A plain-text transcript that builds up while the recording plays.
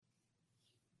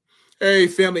Hey,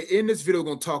 family, in this video, we're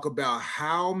going to talk about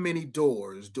how many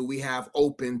doors do we have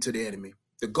open to the enemy?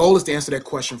 The goal is to answer that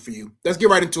question for you. Let's get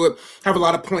right into it. I have a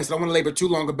lot of points. I don't want to labor too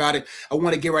long about it. I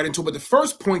want to get right into it. But the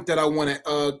first point that I want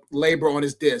to labor on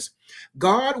is this.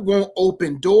 God won't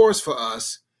open doors for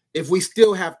us if we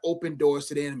still have open doors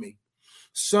to the enemy.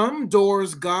 Some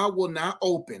doors God will not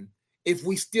open if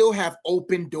we still have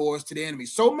open doors to the enemy.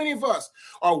 So many of us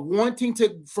are wanting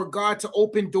for God to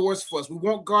open doors for us. We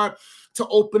want God to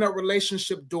open up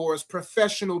relationship doors,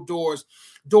 professional doors,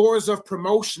 doors of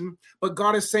promotion. But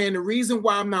God is saying the reason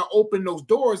why I'm not opening those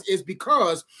doors is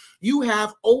because you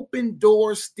have open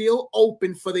doors still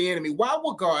open for the enemy. Why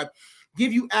will God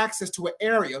give you access to an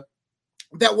area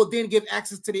that will then give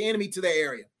access to the enemy to the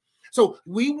area? So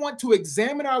we want to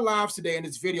examine our lives today in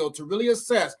this video to really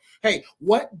assess, hey,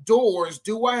 what doors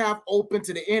do I have open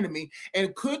to the enemy?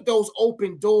 And could those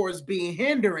open doors be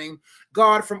hindering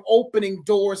God from opening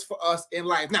doors for us in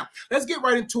life? Now, let's get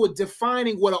right into it,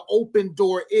 defining what an open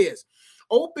door is.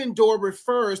 Open door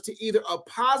refers to either a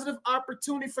positive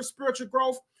opportunity for spiritual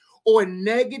growth or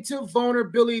negative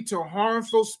vulnerability to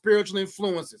harmful spiritual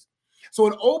influences. So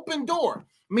an open door,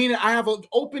 meaning I have an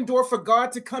open door for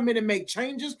God to come in and make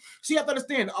changes. So you have to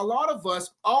understand, a lot of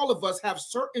us, all of us have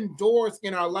certain doors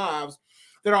in our lives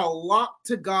that are locked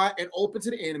to God and open to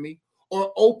the enemy,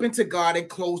 or open to God and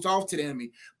closed off to the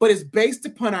enemy. But it's based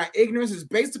upon our ignorance, it's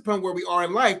based upon where we are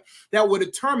in life that will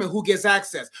determine who gets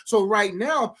access. So right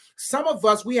now, some of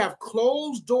us, we have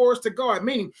closed doors to God,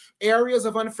 meaning areas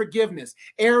of unforgiveness,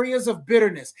 areas of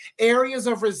bitterness, areas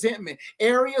of resentment,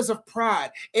 areas of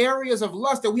pride, areas of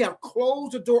lust that we have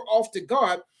closed the door off to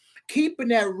God, keeping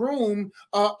that room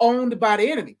owned by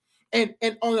the enemy. And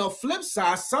on the flip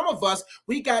side, some of us,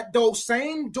 we got those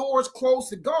same doors closed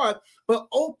to God, but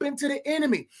open to the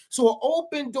enemy. So an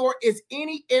open door is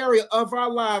any area of our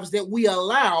lives that we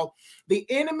allow the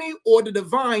enemy or the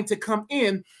divine to come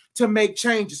in to make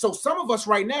changes. So some of us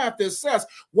right now have to assess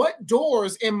what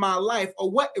doors in my life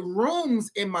or what rooms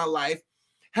in my life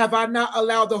have I not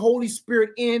allowed the Holy Spirit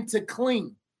in to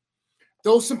clean.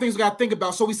 Those are some things we got to think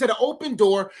about. So we said an open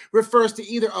door refers to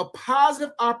either a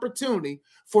positive opportunity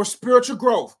for spiritual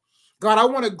growth. God, I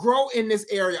want to grow in this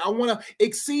area. I want to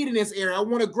exceed in this area. I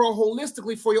want to grow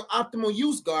holistically for your optimal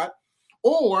use, God.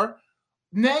 Or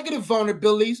negative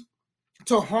vulnerabilities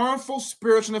to harmful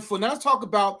spiritual influence. Now let's talk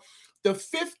about the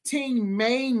 15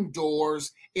 main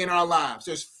doors in our lives.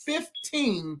 There's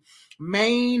 15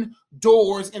 main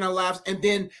doors in our lives. And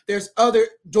then there's other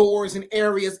doors and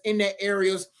areas in that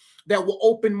areas that will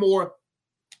open more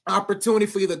opportunity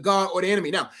for either God or the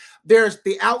enemy. Now, there's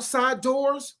the outside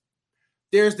doors,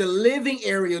 there's the living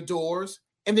area doors,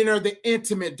 and then there are the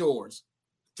intimate doors.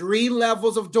 3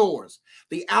 levels of doors.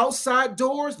 The outside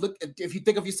doors, look, if you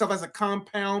think of yourself as a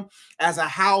compound, as a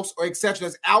house, or etc.,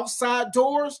 there's outside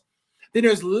doors. Then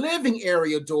there's living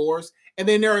area doors, and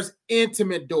then there's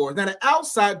intimate doors. Now, the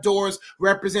outside doors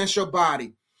represent your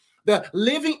body. The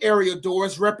living area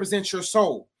doors represent your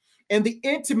soul. And the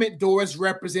intimate doors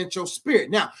represent your spirit.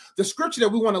 Now, the scripture that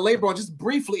we want to labor on just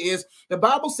briefly is the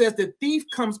Bible says the thief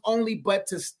comes only but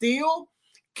to steal,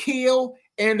 kill,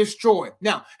 and destroy.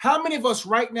 Now, how many of us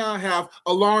right now have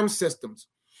alarm systems?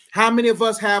 How many of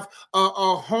us have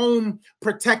home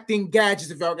protecting gadgets,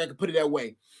 if I could put it that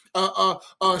way?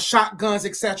 Shotguns,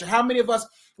 etc. How many of us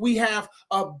we have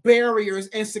barriers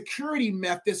and security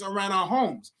methods around our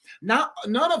homes?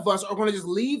 None of us are going to just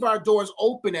leave our doors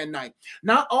open at night.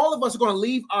 Not all of us are going to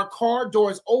leave our car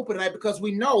doors open at night because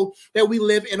we know that we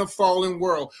live in a fallen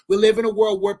world. We live in a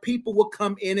world where people will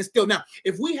come in and steal. Now,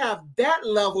 if we have that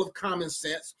level of common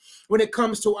sense when it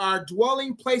comes to our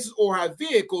dwelling places or our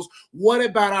vehicles, what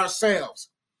about ourselves?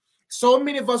 So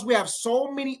many of us, we have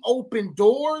so many open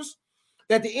doors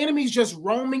that the enemy's just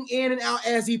roaming in and out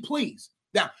as he please.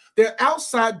 Now, their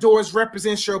outside doors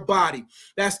represents your body.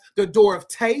 That's the door of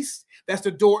taste. That's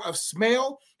the door of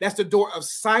smell. That's the door of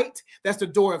sight. That's the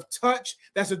door of touch.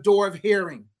 That's the door of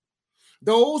hearing.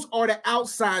 Those are the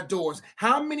outside doors.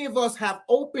 How many of us have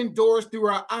open doors through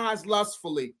our eyes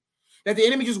lustfully? That the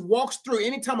enemy just walks through.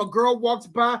 Anytime a girl walks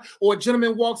by or a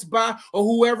gentleman walks by or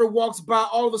whoever walks by,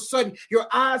 all of a sudden, your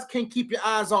eyes can't keep your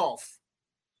eyes off.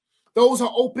 Those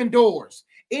are open doors.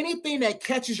 Anything that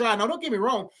catches your eye. Now, don't get me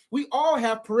wrong. We all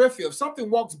have peripheral. If something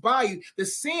walks by you, the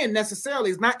sin necessarily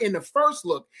is not in the first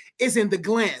look. It's in the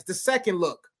glance, the second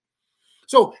look.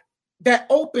 So that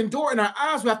open door in our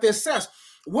eyes, we have to assess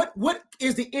what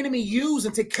is the enemy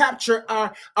using to capture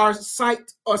our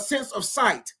sight or sense of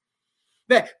sight.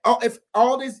 That if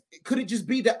all this, could it just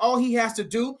be that all he has to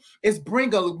do is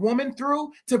bring a woman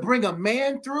through to bring a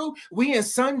man through? We in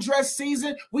sundress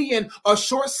season, we in a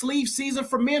short sleeve season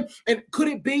for men. And could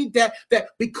it be that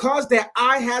because that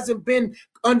eye hasn't been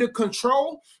under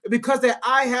control, because that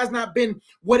eye has not been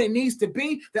what it needs to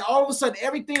be, that all of a sudden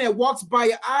everything that walks by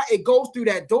your eye, it goes through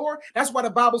that door? That's why the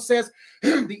Bible says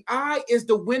the eye is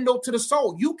the window to the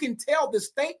soul. You can tell the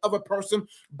state of a person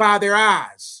by their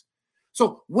eyes.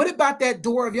 So what about that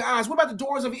door of your eyes? What about the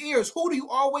doors of your ears? Who do you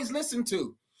always listen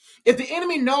to? If the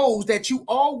enemy knows that you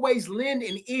always lend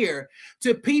an ear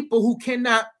to people who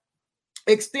cannot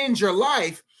extend your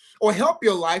life or help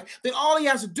your life, then all he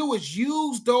has to do is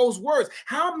use those words.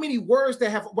 How many words that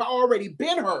have already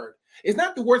been heard? It's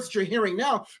not the words that you're hearing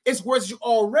now. It's words you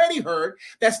already heard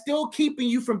that's still keeping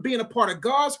you from being a part of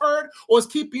God's herd, or it's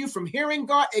keeping you from hearing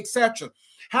God, etc.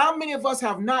 How many of us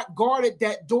have not guarded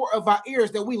that door of our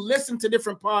ears, that we listen to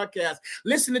different podcasts,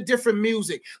 listen to different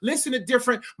music, listen to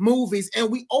different movies, and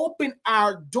we open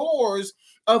our doors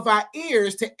of our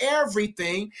ears to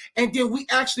everything, and then we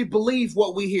actually believe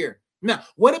what we hear? Now,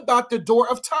 what about the door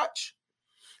of touch?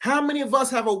 How many of us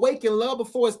have awakened love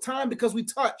before it's time because we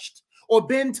touched or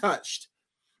been touched?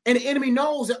 And the enemy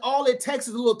knows that all it takes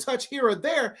is a little touch here or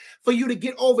there for you to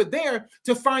get over there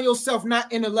to find yourself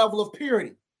not in a level of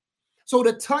purity. So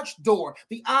the touch door,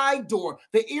 the eye door,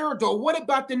 the ear door. What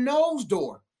about the nose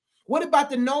door? What about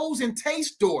the nose and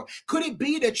taste door? Could it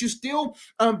be that you're still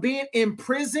being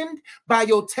imprisoned by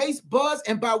your taste buds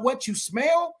and by what you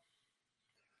smell?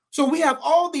 So we have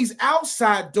all these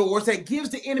outside doors that gives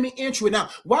the enemy entry. Now,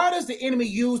 why does the enemy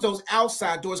use those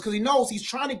outside doors? Because he knows he's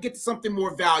trying to get to something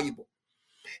more valuable.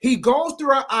 He goes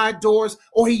through our eye doors,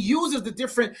 or he uses the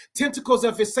different tentacles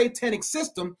of his satanic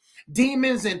system,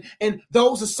 demons and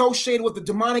those associated with the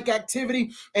demonic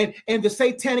activity and the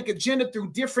satanic agenda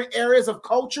through different areas of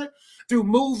culture, through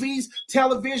movies,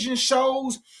 television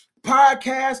shows,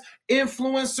 podcasts,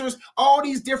 influencers, all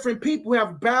these different people who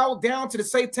have bowed down to the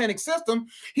satanic system.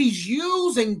 He's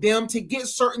using them to get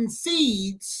certain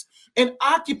seeds and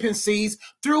occupancies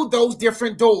through those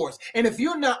different doors. And if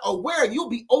you're not aware, you'll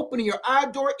be opening your eye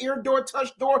door, ear door,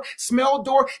 touch door, smell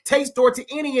door, taste door to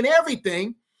any and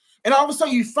everything. And all of a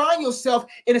sudden you find yourself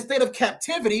in a state of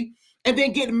captivity and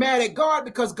then getting mad at God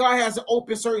because God hasn't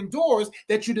opened certain doors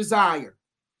that you desire.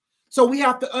 So we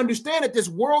have to understand that this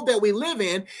world that we live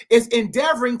in is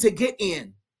endeavoring to get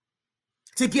in,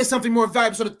 to get something more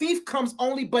valuable. So the thief comes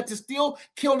only but to steal,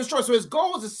 kill, and destroy. So his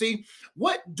goal is to see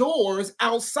what doors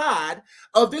outside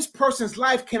of this person's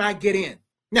life can I get in.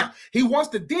 Now, he wants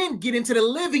to then get into the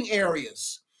living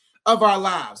areas of our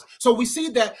lives. So we see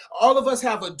that all of us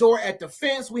have a door at the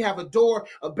fence. We have a door,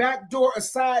 a back door, a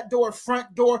side door, a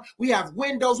front door. We have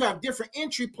windows. We have different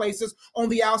entry places on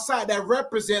the outside that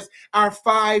represents our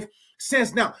five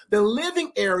senses. Now, the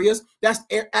living areas, that's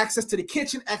access to the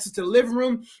kitchen, access to the living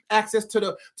room, access to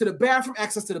the bathroom,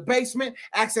 access to the basement,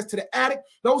 access to the attic.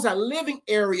 Those are living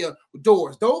area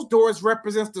doors. Those doors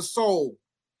represents the soul.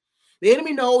 The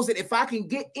enemy knows that if I can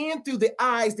get in through the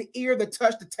eyes, the ear, the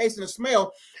touch, the taste, and the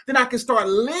smell, then I can start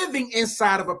living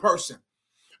inside of a person,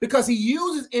 because he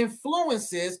uses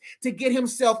influences to get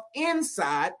himself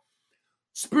inside,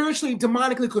 spiritually,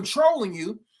 demonically controlling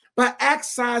you by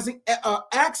accessing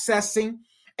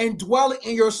and dwelling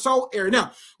in your soul area.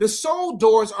 Now, the soul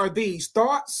doors are these: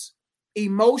 thoughts,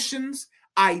 emotions,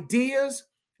 ideas,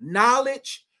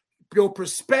 knowledge, your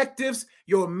perspectives,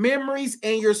 your memories,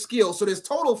 and your skills. So there's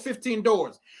total 15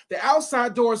 doors. The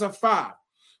outside doors are 5.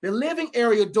 The living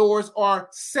area doors are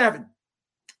 7.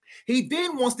 He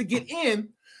then wants to get in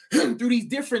through these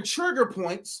different trigger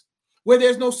points where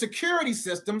there's no security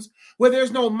systems, where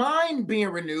there's no mind being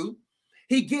renewed.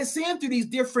 He gets in through these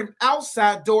different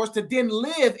outside doors to then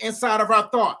live inside of our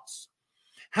thoughts.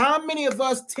 How many of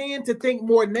us tend to think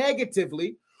more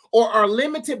negatively or are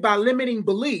limited by limiting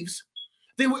beliefs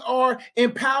than we are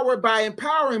empowered by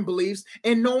empowering beliefs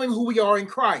and knowing who we are in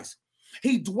Christ?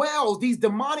 He dwells, these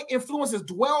demonic influences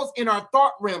dwells in our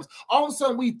thought realms. All of a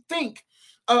sudden we think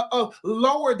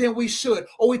lower than we should,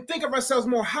 or we think of ourselves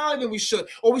more highly than we should,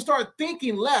 or we start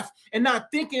thinking left and not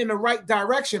thinking in the right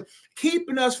direction,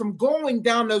 keeping us from going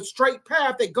down the straight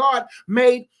path that God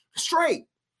made straight.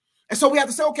 And so we have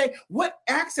to say, okay, what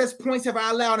access points have I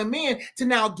allowed a man to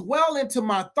now dwell into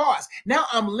my thoughts? Now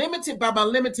I'm limited by my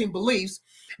limiting beliefs.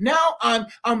 Now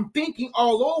I'm thinking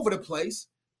all over the place,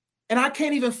 and I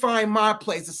can't even find my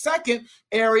place. The second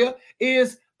area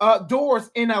is doors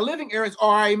in our living areas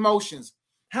are our emotions.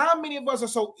 How many of us are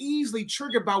so easily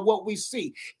triggered by what we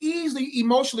see, easily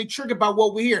emotionally triggered by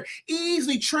what we hear,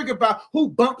 easily triggered by who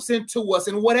bumps into us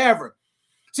and whatever?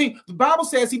 See, the Bible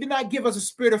says he did not give us a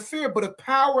spirit of fear, but of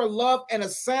power, love, and a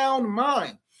sound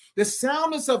mind. The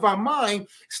soundness of our mind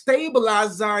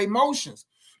stabilizes our emotions.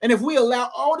 And if we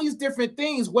allow all these different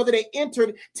things, whether they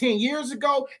entered 10 years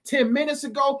ago, 10 minutes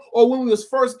ago, or when we was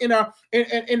first in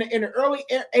the early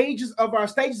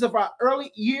stages of our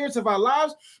early years of our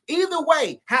lives, either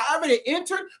way, however they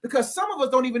entered, because some of us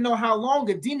don't even know how long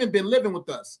a demon been living with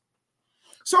us.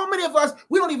 So many of us,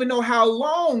 we don't even know how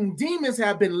long demons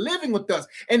have been living with us.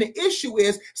 And the issue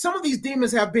is some of these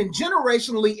demons have been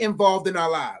generationally involved in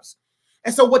our lives.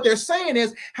 And so what they're saying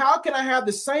is, how can I have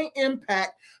the same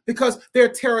impact? Because they're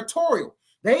territorial.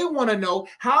 They want to know,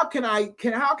 how can I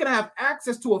have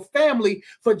access to a family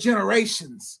for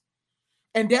generations?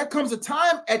 And there comes a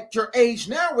time at your age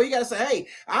now where you got to say, hey,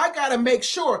 I got to make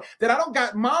sure that I don't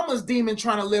got mama's demon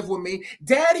trying to live with me,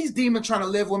 daddy's demon trying to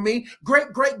live with me,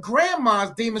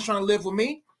 great-great-grandma's demons trying to live with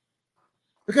me.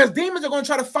 Because demons are going to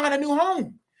try to find a new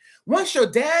home. Once your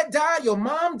dad died, your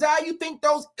mom died, you think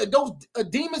those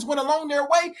demons went along their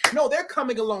way? No, they're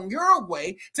coming along your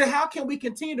way to how can we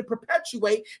continue to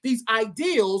perpetuate these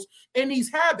ideals and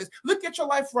these habits. Look at your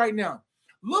life right now.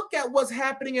 Look at what's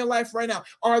happening in your life right now.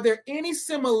 Are there any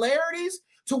similarities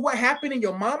to what happened in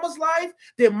your mama's life?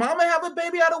 Did mama have a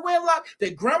baby out of wedlock?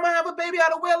 Did grandma have a baby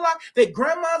out of wedlock? Did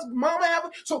grandma's mama have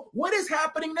it? So what is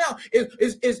happening now?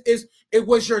 It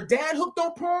was your dad hooked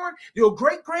on porn? Your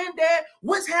great granddad?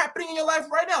 What's happening in your life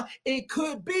right now? It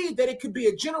could be that it could be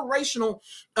a generational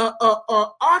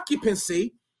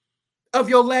occupancy of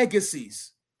your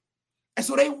legacies. And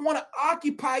so they want to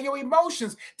occupy your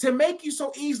emotions to make you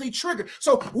so easily triggered.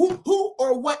 So who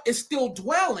or what is still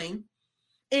dwelling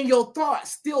in your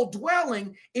thoughts, still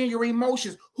dwelling in your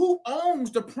emotions? Who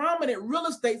owns the prominent real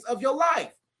estates of your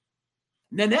life?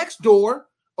 The next door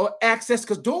or access,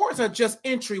 because doors are just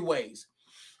entryways.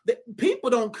 People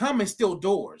don't come and steal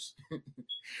doors.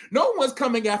 No one's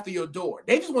coming after your door.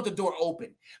 They just want the door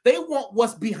open. They want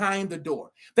what's behind the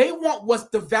door. They want what's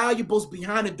the valuables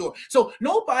behind the door. So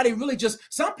nobody really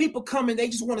some people come and they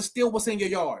just want to steal what's in your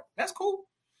yard. That's cool.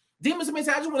 Demons may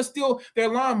say, I just want to steal their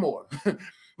lawnmower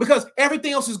because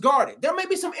everything else is guarded. There may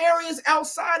be some areas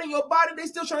outside in your body they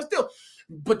still trying to steal,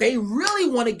 but they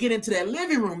really want to get into that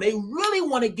living room. They really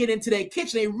want to get into that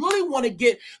kitchen. They really want to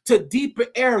get to deeper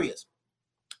areas.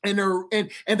 And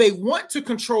they want to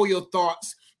control your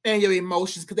thoughts and your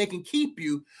emotions because they can keep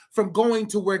you from going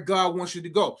to where God wants you to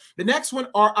go. The next one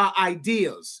are our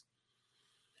ideas.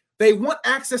 They want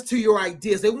access to your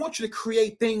ideas. They want you to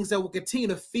create things that will continue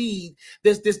to feed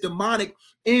this demonic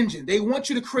engine. They want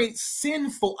you to create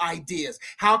sinful ideas.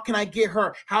 How can I get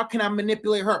her? How can I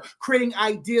manipulate her? Creating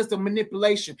ideas of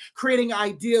manipulation, creating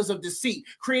ideas of deceit,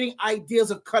 creating ideas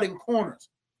of cutting corners.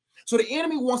 So the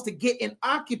enemy wants to get in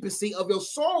occupancy of your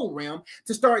soul realm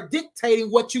to start dictating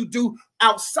what you do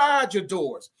outside your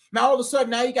doors. Now, all of a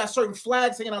sudden, now you got certain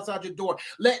flags hanging outside your door,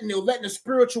 letting the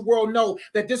spiritual world know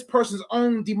that this person's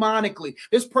owned demonically.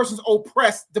 This person's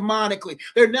oppressed demonically.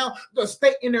 They're now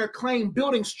stating their claim,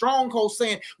 building strongholds,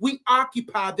 saying, we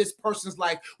occupy this person's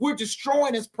life. We're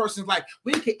destroying this person's life.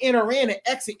 We can enter in and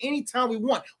exit anytime we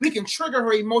want. We can trigger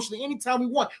her emotionally anytime we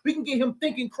want. We can get him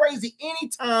thinking crazy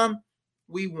anytime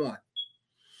we want.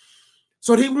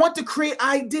 So they want to create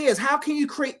ideas. How can you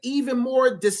create even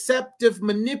more deceptive,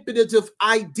 manipulative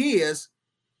ideas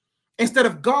instead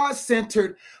of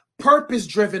God-centered,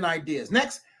 purpose-driven ideas?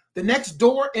 The next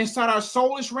door inside our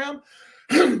soulish realm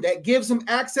that gives them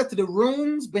access to the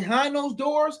rooms behind those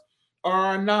doors are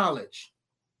our knowledge.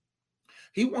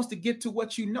 He wants to get to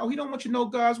what you know. He don't want you to know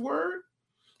God's word.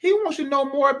 He wants you to know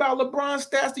more about LeBron's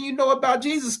stats than you know about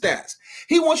Jesus' stats.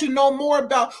 He wants you to know more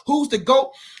about who's the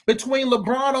GOAT between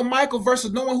LeBron or Michael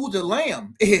versus knowing who the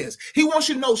Lamb is. He wants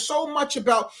you to know so much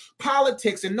about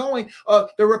politics and knowing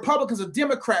the Republicans or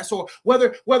Democrats, or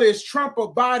whether it's Trump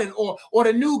or Biden or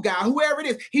the new guy, whoever it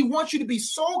is. He wants you to be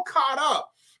so caught up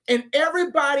in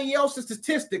everybody else's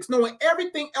statistics, knowing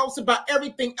everything else about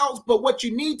everything else, but what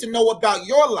you need to know about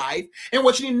your life and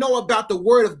what you need to know about the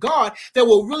word of God that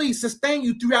will really sustain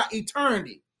you throughout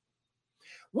eternity.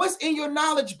 What's in your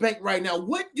knowledge bank right now?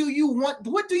 What do you want?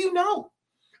 What do you know?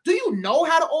 Do you know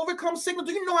how to overcome sickness?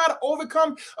 Do you know how to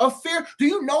overcome a fear? Do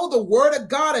you know the word of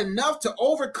God enough to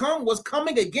overcome what's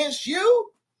coming against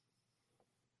you?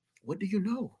 What do you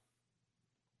know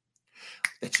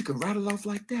that you can rattle off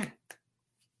like that?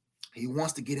 He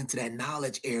wants to get into that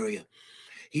knowledge area.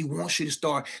 He wants you to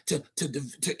start to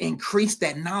increase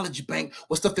that knowledge bank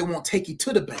with stuff that won't take you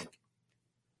to the bank.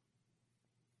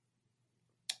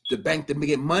 The bank to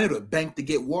get money, or the bank to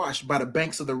get washed by the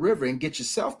banks of the river and get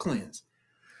yourself cleansed.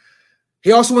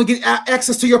 He also wants to get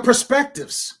access to your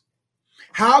perspectives.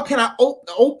 How can I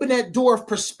open that door of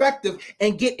perspective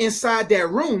and get inside that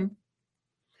room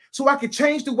so I could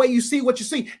change the way you see what you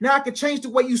see? Now I could change the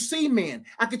way you see men.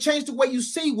 I could change the way you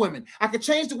see women. I could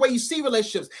change the way you see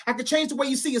relationships. I could change the way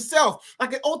you see yourself. I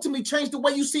could ultimately change the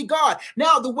way you see God.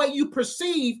 Now the way you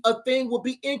perceive a thing will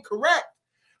be incorrect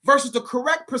versus the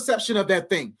correct perception of that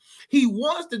thing. He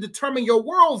wants to determine your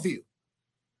worldview.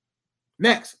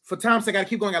 Next, for time's sake, I got to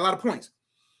keep going. I got a lot of points.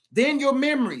 Then your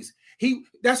memories.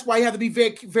 That's why you have to be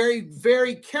very, very,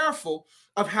 very careful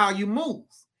of how you move,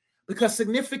 because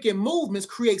significant movements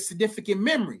create significant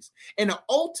memories. And the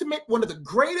ultimate, one of the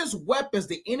greatest weapons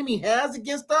the enemy has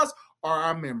against us are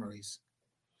our memories,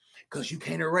 because you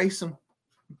can't erase them.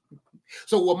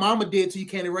 So what mama did to you,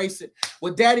 can't erase it.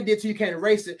 What daddy did to you, can't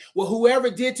erase it. What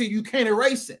whoever did to you, can't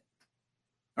erase it.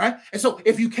 All right? And so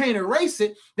if you can't erase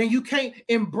it, then you can't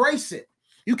embrace it.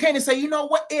 You can't say, you know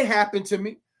what, it happened to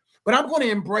me, but I'm going to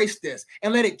embrace this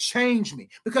and let it change me.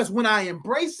 Because when I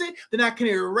embrace it, then I can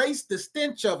erase the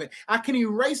stench of it. I can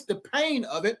erase the pain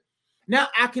of it. Now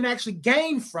I can actually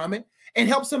gain from it and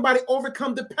help somebody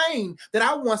overcome the pain that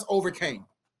I once overcame.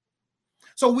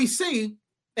 So we see,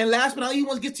 and last but not least,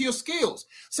 let's get to your skills.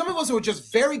 Some of us are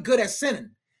just very good at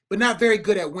sinning, but not very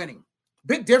good at winning.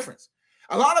 Big difference.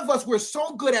 A lot of us, we're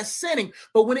so good at sinning,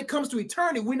 but when it comes to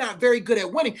eternity, we're not very good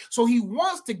at winning. So he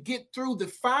wants to get through the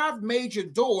 5 major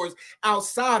doors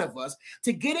outside of us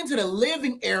to get into the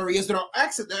living areas that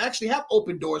actually have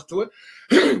open doors to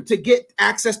it, to get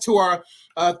access to our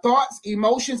thoughts,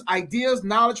 emotions, ideas,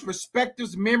 knowledge,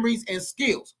 perspectives, memories, and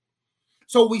skills.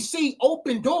 So we see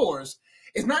open doors.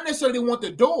 It's not necessarily they want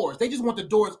the doors. They just want the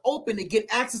doors open to get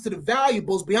access to the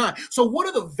valuables behind. So what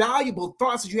are the valuable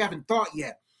thoughts that you haven't thought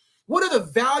yet? What are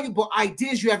the valuable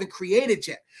ideas you haven't created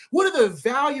yet? What are the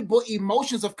valuable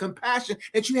emotions of compassion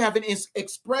that you haven't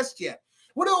expressed yet?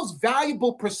 What are those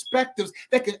valuable perspectives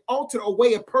that can alter the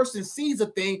way a person sees a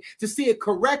thing to see it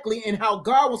correctly and how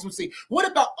God wants them to see? What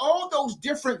about all those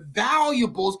different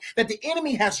valuables that the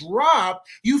enemy has robbed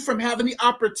you from having the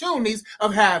opportunities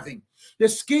of having? The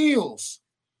skills,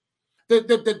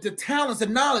 the talents, the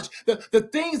knowledge, the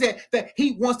things that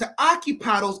he wants to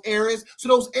occupy those areas, so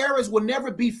those areas will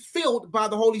never be filled by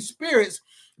the Holy Spirit's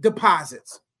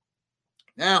deposits.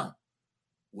 Now,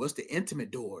 what's the intimate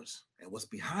doors and what's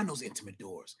behind those intimate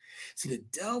doors? See, the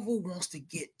devil wants to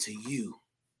get to you.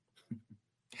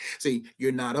 See,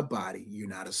 you're not a body, you're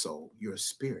not a soul, you're a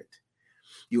spirit.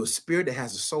 You're a spirit that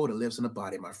has a soul that lives in a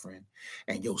body, my friend.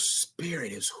 And your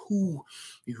spirit is who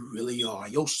you really are.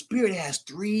 Your spirit has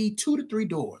 2 to 3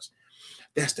 doors.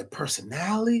 That's the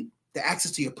personality, the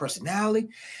access to your personality,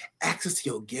 access to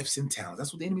your gifts and talents.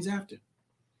 That's what the enemy's after.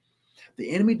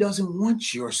 The enemy doesn't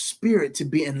want your spirit to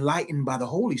be enlightened by the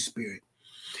Holy Spirit.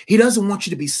 He doesn't want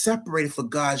you to be separated for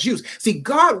God's use. See,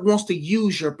 God wants to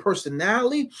use your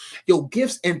personality, your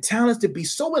gifts and talents to be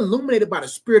so illuminated by the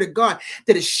Spirit of God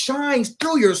that it shines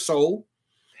through your soul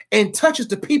and touches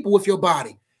the people with your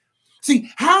body. See,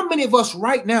 how many of us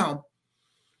right now,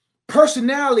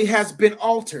 personality has been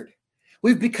altered?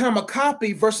 We've become a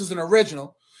copy versus an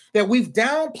original, that we've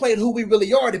downplayed who we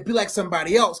really are to be like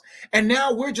somebody else. And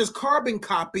now we're just carbon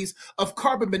copies of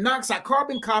carbon monoxide,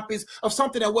 carbon copies of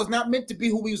something that was not meant to be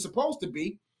who we were supposed to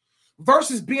be,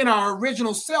 versus being our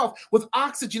original self with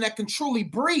oxygen that can truly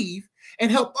breathe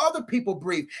and help other people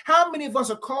breathe. How many of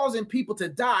us are causing people to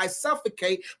die,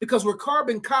 suffocate, because we're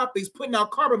carbon copies, putting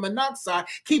out carbon monoxide,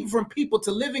 keeping from people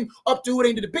to living up to who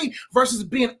they need to be, versus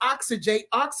being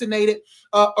oxygenated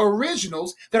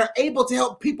originals that are able to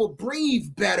help people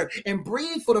breathe better and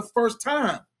breathe for the first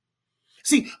time.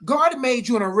 See, God made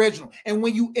you an original, and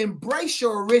when you embrace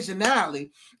your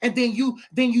originality, and then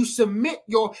you submit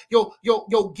your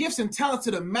gifts and talents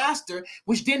to the master,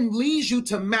 which then leads you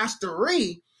to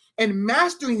mastery and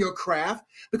mastering your craft,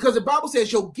 because the Bible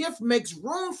says your gift makes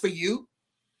room for you.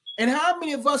 And how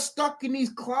many of us stuck in these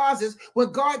closets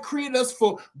when God created us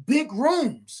for big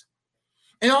rooms?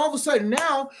 And all of a sudden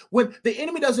now, when the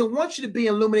enemy doesn't want you to be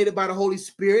illuminated by the Holy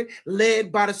Spirit,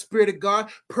 led by the Spirit of God,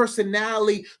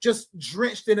 personality just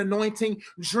drenched in anointing,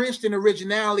 drenched in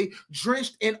originality,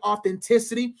 drenched in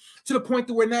authenticity, to the point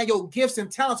to where now your gifts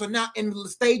and talents are now in the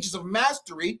stages of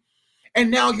mastery. And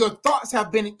now your thoughts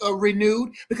have been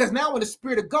renewed, because now when the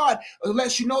Spirit of God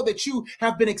lets you know that you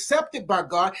have been accepted by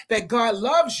God, that God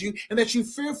loves you, and that you're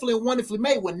fearfully and wonderfully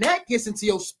made, when that gets into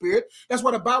your spirit, that's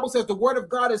why the Bible says the word of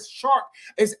God is sharp,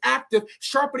 is active,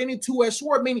 sharper than any two-edged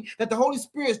sword, meaning that the Holy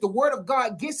Spirit, the word of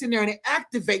God gets in there and it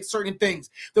activates certain things.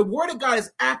 The word of God is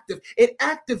active. It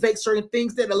activates certain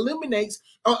things that eliminates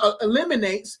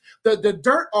the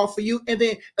dirt off of you, and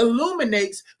then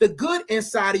illuminates the good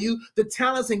inside of you, the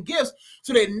talents and gifts,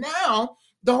 so that now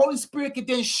the Holy Spirit can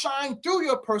then shine through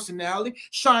your personality,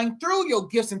 shine through your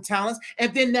gifts and talents,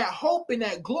 and then that hope and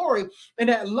that glory and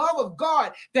that love of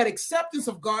God, that acceptance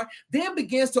of God, then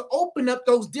begins to open up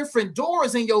those different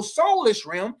doors in your soulish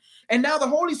realm. And now the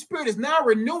Holy Spirit is now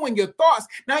renewing your thoughts.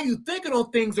 Now you're thinking on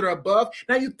things that are above.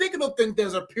 Now you're thinking on things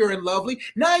that are pure and lovely.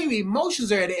 Now your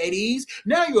emotions are at ease.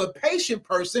 Now you're a patient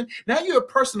person. Now you're a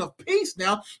person of peace.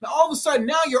 Now all of a sudden,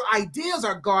 now your ideas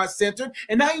are God-centered.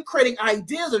 And now you're creating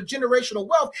ideas of generational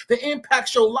wealth that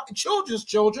impacts your children's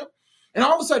children. And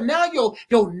all of a sudden, now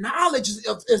your knowledge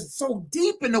is so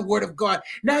deep in the Word of God.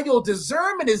 Now your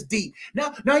discernment is deep.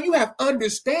 Now you have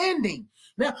understanding.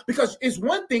 Now, because it's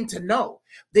one thing to know.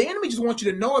 The enemy just wants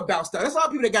you to know about stuff. That's a lot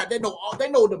of people they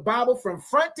know the Bible from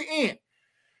front to end,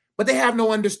 but they have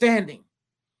no understanding.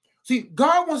 See,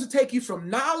 God wants to take you from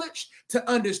knowledge to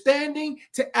understanding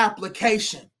to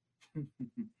application.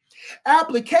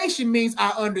 Application means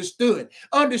I understood.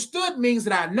 Understood means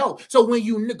that I know. So when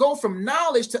you go from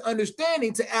knowledge to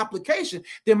understanding to application,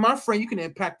 then my friend, you can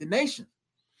impact the nation.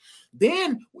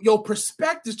 Then your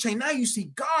perspectives change. Now you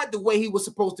see God the way he was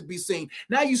supposed to be seen.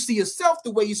 Now you see yourself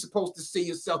the way you're supposed to see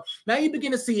yourself. Now you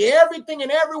begin to see everything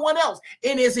and everyone else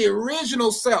in his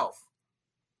original self.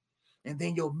 And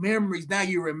then your memories, now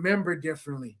you remember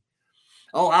differently.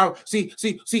 Oh, I see.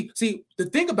 The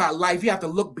thing about life, you have to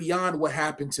look beyond what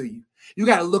happened to you. You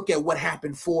got to look at what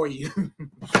happened for you.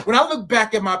 When I look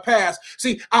back at my past,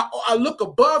 see, I look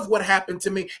above what happened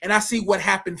to me and I see what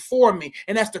happened for me.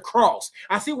 And that's the cross.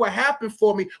 I see what happened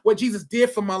for me, what Jesus did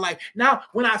for my life. Now,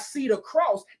 when I see the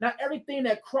cross, now everything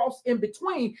that crossed in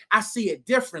between, I see it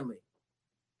differently.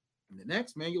 And the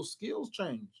next, man, your skills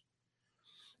change.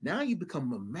 Now you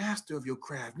become a master of your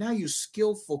craft. Now you're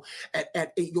skillful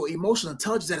at your emotional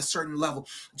intelligence at a certain level.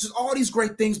 Just all these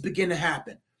great things begin to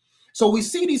happen. So we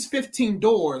see these 15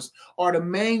 doors are the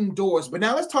main doors. But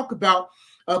now let's talk about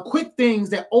quick things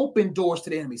that open doors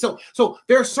to the enemy. So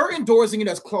there are certain doors in you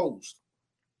that's closed.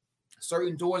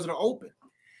 Certain doors that are open.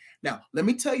 Now, let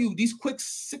me tell you these quick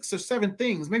 6 or 7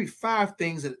 things, maybe 5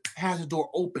 things that has a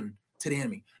door open to the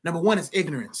enemy. Number one is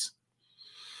ignorance.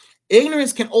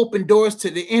 Ignorance can open doors to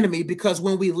the enemy because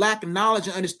when we lack knowledge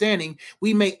and understanding,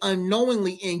 we may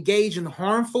unknowingly engage in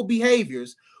harmful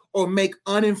behaviors or make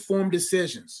uninformed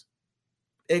decisions.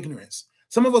 Ignorance.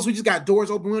 Some of us, we just got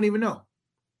doors open, we don't even know.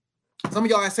 Some of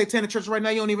y'all at Satanic Church right now,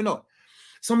 you don't even know it.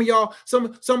 Some of y'all,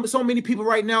 so many people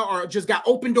right now are just got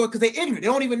open doors because they're ignorant. They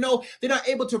don't even know. They're not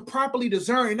able to properly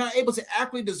discern. They're not able to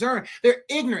accurately discern. They're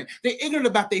ignorant. They're ignorant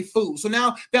about their food. So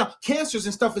now cancers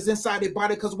and stuff is inside their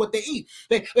body because of what they eat.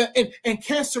 And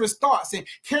cancerous thoughts and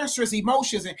cancerous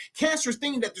emotions and cancerous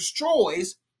things that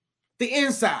destroys the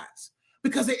insides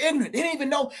because they're ignorant. They don't even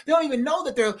know. They don't even know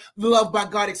that they're loved by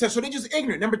God, etc. So they're just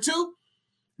ignorant. Number 2,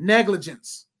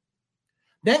 negligence.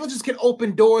 Negligence can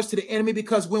open doors to the enemy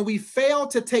because when we fail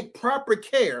to take proper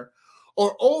care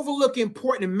or overlook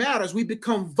important matters, we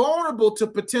become vulnerable to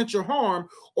potential harm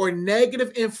or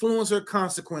negative influence or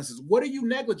consequences. What are you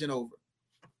negligent over?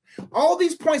 All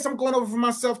these points I'm going over for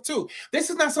myself too.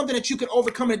 This is not something that you can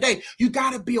overcome in a day. You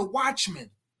got to be a watchman.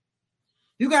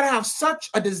 You got to have such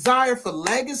a desire for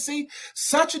legacy,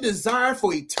 such a desire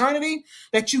for eternity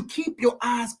that you keep your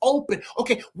eyes open.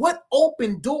 Okay, what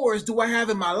open doors do I have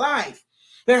in my life?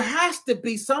 There has to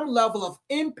be some level of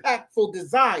impactful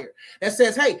desire that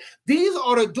says, hey, these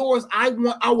are the doors I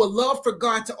would love for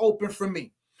God to open for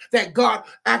me, that God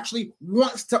actually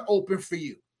wants to open for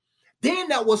you. Then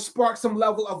that will spark some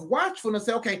level of watchfulness.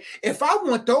 Say, okay, if I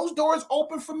want those doors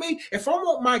open for me, if I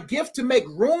want my gift to make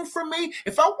room for me,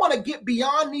 if I want to get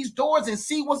beyond these doors and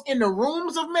see what's in the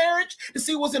rooms of marriage, to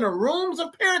see what's in the rooms of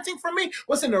parenting for me,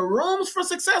 what's in the rooms for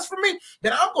success for me,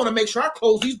 then I'm going to make sure I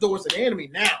close these doors to the enemy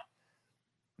now.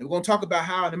 We're going to talk about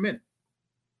how in a minute.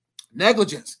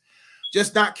 Negligence,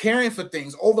 just not caring for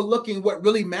things, overlooking what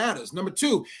really matters. Number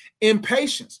 2,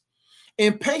 impatience.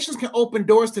 Impatience can open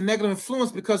doors to negative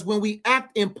influence because when we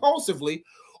act impulsively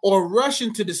or rush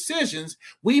into decisions,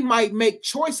 we might make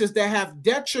choices that have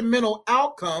detrimental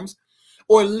outcomes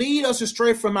or lead us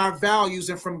astray from our values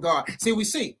and from God. We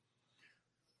see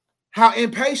how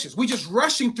impatience, we just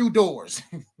rushing through doors.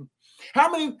 How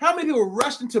many people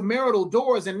rushed into marital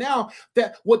doors, and now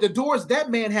that what the doors that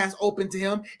man has open to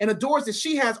him and the doors that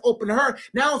she has open to her,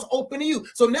 now it's open to you.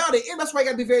 So now that's why you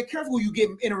got to be very careful who you get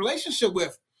in a relationship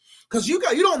with, because you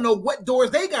don't know what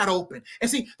doors they got open. And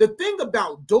see, the thing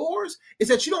about doors is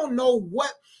that you don't know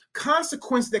what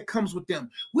consequence that comes with them.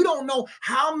 We don't know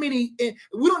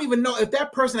we don't even know if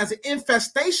that person has an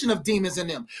infestation of demons in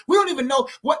them. We don't even know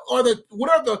what are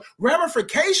the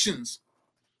ramifications.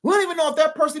 We don't even know if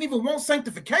that person even wants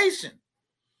sanctification.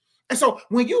 And so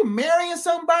when you marrying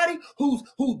somebody whose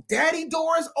daddy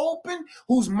door is open,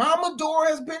 whose mama door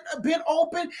has been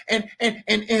open,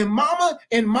 and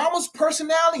mama's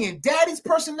personality and daddy's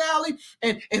personality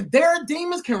and their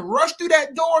demons can rush through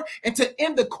that door and to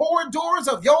in the corridors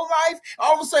of your life,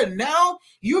 all of a sudden now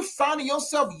you're finding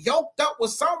yourself yoked up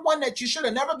with someone that you should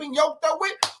have never been yoked up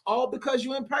with, all because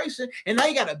you're impatient. And now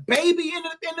you got a baby in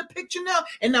the picture now,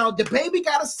 and now the baby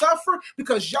got to suffer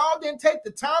because y'all didn't take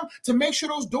the time to make sure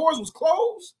those doors was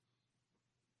closed.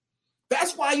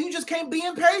 That's why you just can't be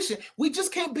impatient. We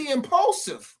just can't be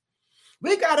impulsive.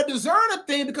 We got to discern a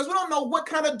thing because we don't know what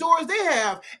kind of doors they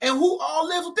have and who all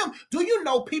lives with them. Do you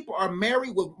know people are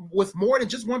married with more than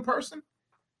just one person?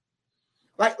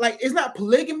 Like it's not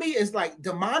polygamy. It's like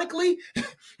demonically.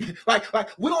 like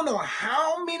we don't know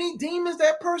how many demons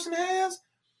that person has.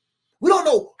 We don't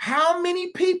know how many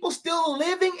people still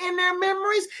living in their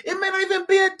memories. It may not even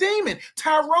be a demon.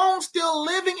 Tyrone still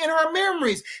living in her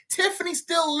memories. Tiffany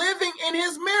still living in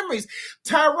his memories.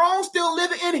 Tyrone still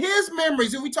living in his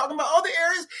memories. And we talking about other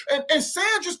areas. And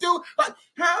Sandra still, like,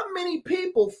 how many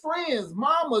people, friends,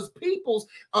 mamas, people's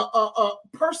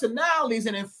personalities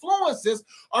and influences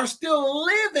are still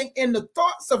living in the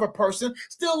thoughts of a person,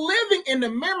 still living in the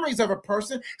memories of a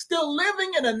person, still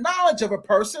living in the knowledge of a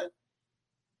person.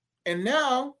 And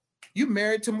now you're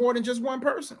married to more than just one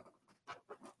person.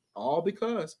 All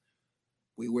because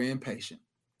we were impatient.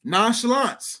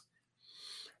 Nonchalance.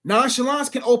 Nonchalance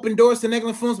can open doors to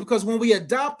negative influence because when we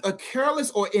adopt a careless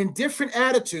or indifferent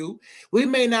attitude, we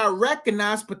may not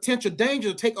recognize potential danger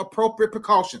to take appropriate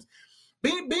precautions.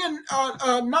 Being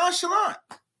nonchalant.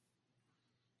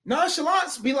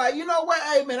 Nonchalance be like, you know what?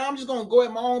 Hey, man, I'm just going to go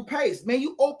at my own pace. Man,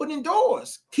 you opening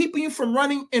doors, keeping you from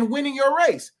running and winning your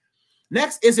race.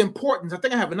 Next is importance. I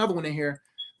think I have another one in here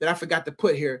that I forgot to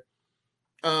put here.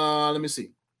 Let me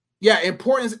see. Yeah,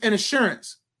 importance and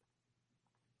assurance.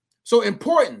 So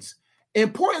importance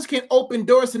can open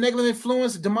doors to negative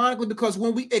influence demonically because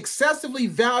when we excessively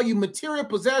value material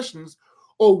possessions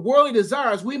or worldly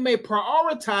desires, we may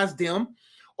prioritize them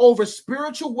over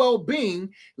spiritual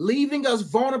well-being, leaving us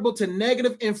vulnerable to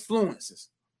negative influences.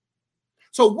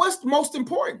 So what's most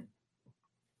important?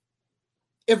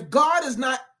 If God is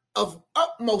not of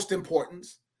utmost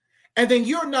importance, and then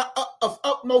you're not of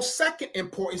utmost second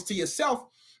importance to yourself,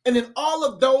 and then all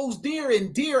of those near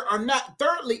and dear are not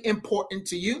thirdly important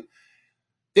to you,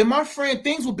 then my friend,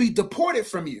 things will be deported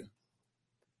from you.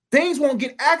 Things won't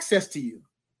get access to you.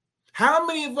 How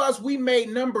many of us we made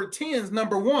number 10s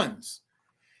number ones?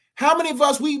 How many of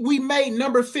us we made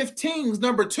number 15s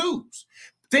number twos?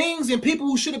 Things and people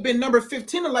who should have been number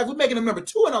 15 in life, we're making them number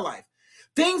 2 in our life.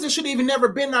 Things that should have even never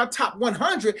been in our top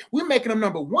 100, we're making them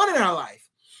number 1 in our life.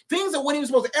 Things that weren't even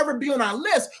supposed to ever be on our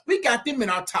list, we got them in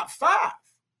our top 5.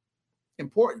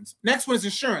 Importance. Next one is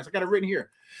assurance. I got it written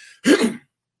here.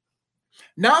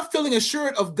 Not feeling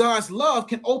assured of God's love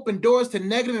can open doors to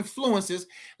negative influences,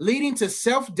 leading to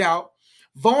self-doubt,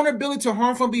 vulnerability to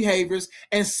harmful behaviors,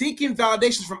 and seeking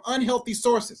validations from unhealthy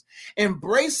sources.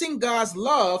 Embracing God's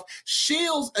love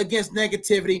shields against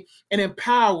negativity and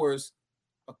empowers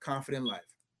a confident life.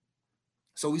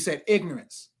 So we said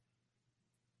ignorance,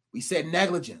 we said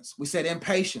negligence, we said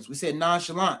impatience, we said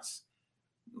nonchalance,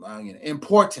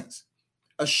 importance,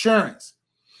 assurance.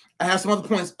 I have some other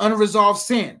points. Unresolved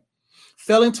sin.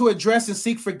 Failing to address and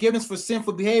seek forgiveness for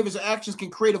sinful behaviors or actions can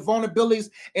create vulnerabilities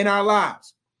in our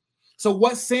lives. So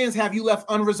what sins have you left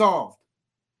unresolved?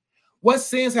 What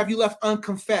sins have you left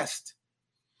unconfessed?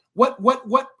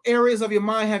 What areas of your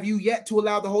mind have you yet to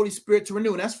allow the Holy Spirit to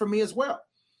renew? And that's for me as well.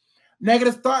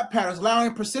 Negative thought patterns,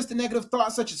 allowing persistent negative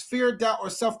thoughts such as fear, doubt, or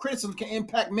self-criticism can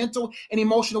impact mental and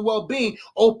emotional well-being,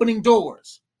 opening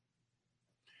doors.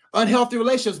 Unhealthy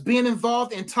relationships, being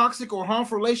involved in toxic or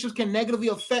harmful relationships can negatively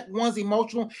affect one's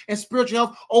emotional and spiritual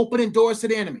health, opening doors to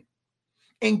the enemy.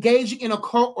 Engaging in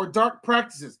occult or dark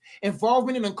practices.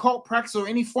 Involvement in occult practice or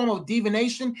any form of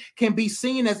divination can be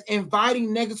seen as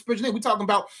inviting negative spiritual. We're talking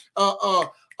about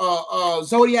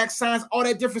zodiac signs, all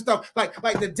that different stuff.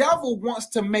 Like the devil wants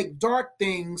to make dark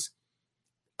things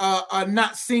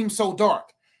not seem so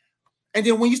dark. And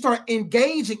then when you start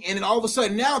engaging in it, all of a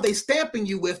sudden now they stamping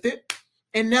you with it.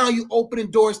 And now you opening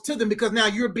doors to them because now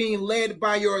you're being led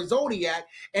by your zodiac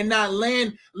and not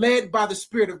led by the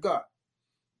Spirit of God.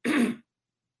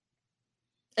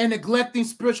 And neglecting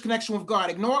spiritual connection with God.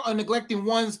 Ignore or neglecting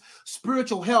one's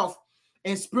spiritual health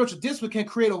and spiritual discipline can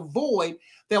create a void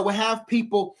that will have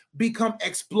people become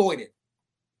exploited.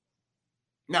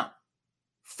 Now,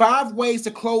 5 ways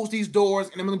to close these doors,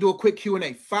 and I'm going to do a quick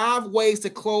Q&A. 5 ways to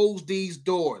close these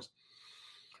doors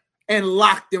and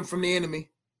lock them from the enemy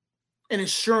and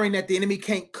ensuring that the enemy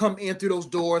can't come in through those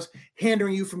doors,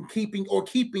 hindering you from keeping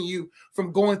you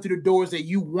from going through the doors that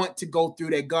you want to go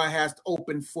through, that God has to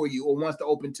open for you or wants to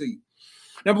open to you.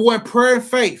 Number one, prayer and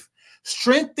faith.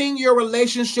 Strengthen your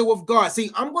relationship with God.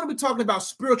 See, I'm going to be talking about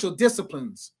spiritual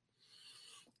disciplines,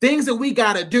 things that we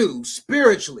got to do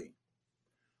spiritually.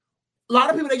 A lot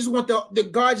of people, they just want the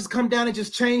God just come down and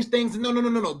just change things. No.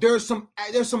 There's some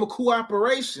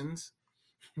cooperations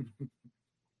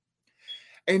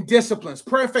and disciplines.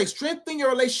 Prayer and faith. Strengthen your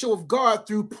relationship with God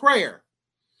through prayer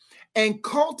and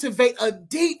cultivate a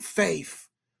deep faith.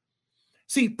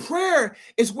 See, prayer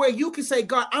is where you can say,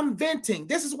 God, I'm venting.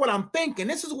 This is what I'm thinking.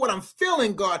 This is what I'm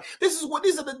feeling, God. These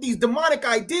are these demonic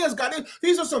ideas, God.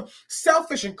 These are some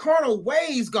selfish and carnal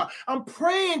ways, God. I'm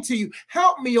praying to you.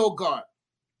 Help me, oh God.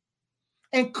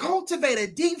 And cultivate a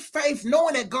deep faith,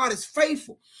 knowing that God is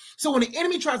faithful. So when the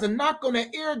enemy tries to knock on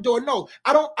that ear door, no,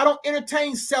 I don't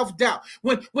entertain self-doubt.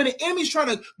 When the enemy's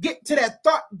trying to get to that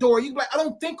thought door, you be like, I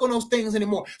don't think on those things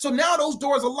anymore. So now those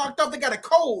doors are locked up. They got a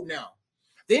code now.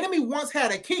 The enemy once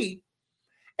had a key,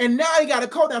 and now he got a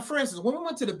code. Now, for instance, when we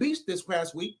went to the beach this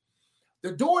past week,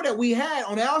 the door that we had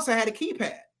on the outside had a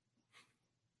keypad.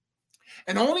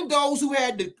 And only those who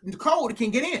had the code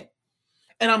can get in.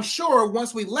 And I'm sure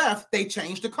once we left, they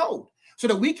changed the code so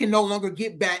that we can no longer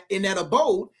get back in that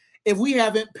abode if we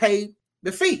haven't paid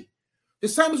the fee. The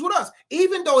same is with us.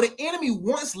 Even though the enemy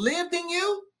once lived in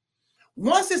you,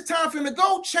 once it's time for him to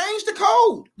go, change the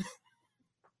code.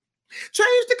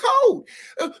 Change the code.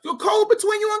 The code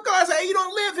between you and God. Say, hey, you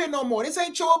don't live here no more. This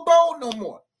ain't your abode no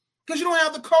more because you don't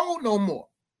have the code no more.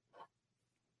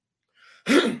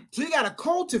 So you got to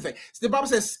cultivate. So the Bible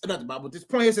says, not the Bible, this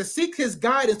point here says, seek his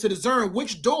guidance to discern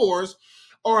which doors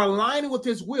are aligning with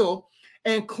his will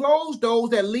and close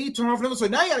those that lead to harmful. So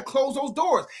now you got to close those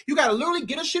doors. You got to literally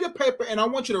get a sheet of paper, and I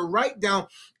want you to write down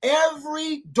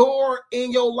every door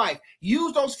in your life.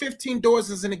 Use those 15 doors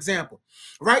as an example.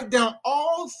 Write down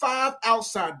all 5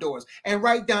 outside doors and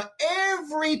write down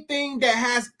everything that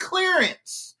has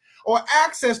clearance or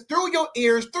access through your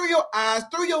ears, through your eyes,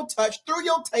 through your touch, through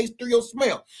your taste, through your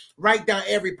smell. Write down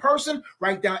every person,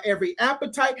 write down every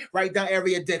appetite, write down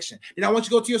every addiction. Then I want you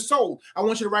to go to your soul. I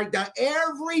want you to write down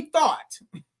every thought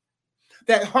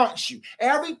that haunts you,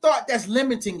 every thought that's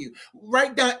limiting you.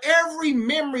 Write down every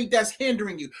memory that's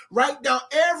hindering you. Write down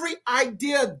every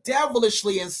idea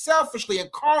devilishly and selfishly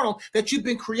and carnal that you've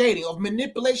been creating of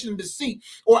manipulation and deceit,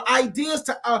 or ideas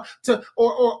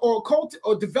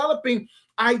or developing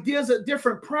ideas of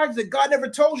different projects that God never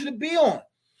told you to be on.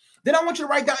 Then I want you to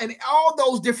write down in all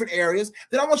those different areas.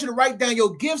 Then I want you to write down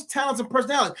your gifts, talents, and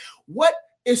personalities. What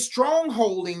is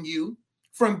strongholding you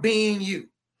from being you?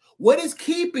 What is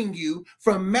keeping you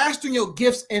from mastering your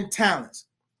gifts and talents?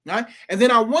 Right? And then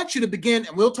I want you to begin,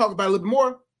 and we'll talk about it a little bit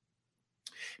more.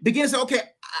 Begin to say, okay,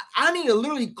 I need to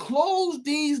literally close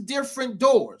these different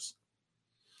doors.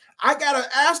 I got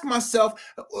to ask myself,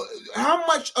 how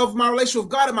much of my relationship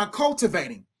with God am I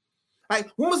cultivating?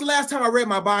 Like, when was the last time I read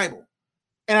my Bible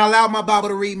and I allowed my Bible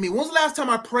to read me? When was the last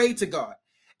time I prayed to God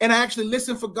and I actually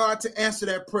listened for God to answer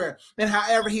that prayer and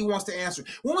however he wants to answer it?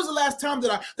 When was the last time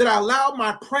that I allowed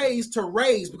my praise to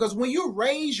raise? Because when you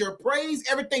raise your praise,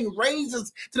 everything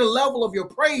raises to the level of your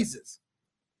praises.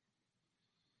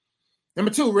 Number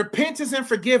 2, repentance and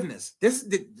forgiveness. This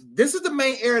is the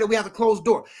main area that we have to close the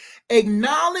door.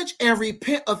 Acknowledge and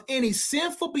repent of any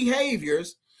sinful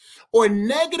behaviors or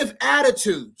negative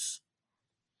attitudes.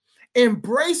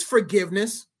 Embrace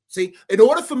forgiveness. See, in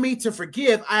order for me to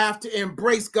forgive, I have to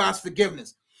embrace God's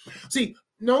forgiveness. See,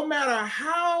 no matter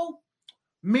how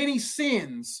many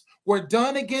sins were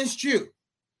done against you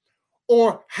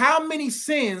or how many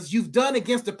sins you've done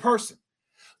against a person,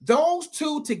 those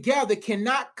two together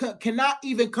cannot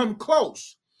even come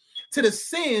close to the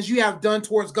sins you have done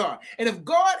towards God. And if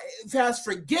God has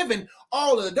forgiven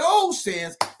all of those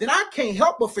sins, then I can't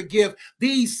help but forgive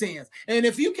these sins. And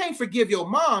if you can't forgive your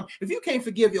mom, if you can't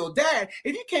forgive your dad,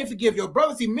 if you can't forgive your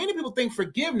brother, see, many people think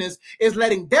forgiveness is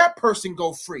letting that person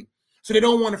go free, so they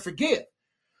don't want to forgive.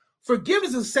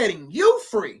 Forgiveness is setting you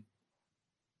free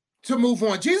to move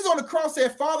on. Jesus on the cross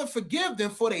said, Father, forgive them,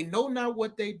 for they know not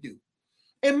what they do.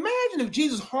 Imagine if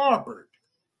Jesus harbored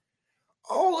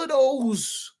all of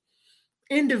those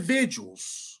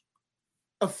individuals'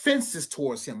 offenses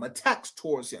towards him, attacks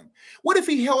towards him. What if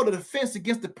he held an offense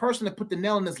against the person that put the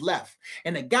nail in his left,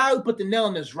 and the guy who put the nail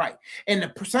in his right, and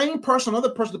the same person,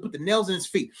 another person that put the nails in his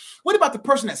feet? What about the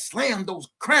person that slammed those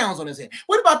crowns on his head?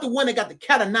 What about the one that got the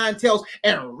cat of 9 tails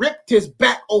and ripped his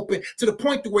back open to the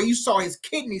point to where you saw his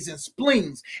kidneys and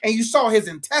spleens and you saw his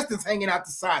intestines hanging out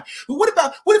the side? What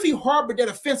if he harbored that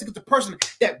offense against the person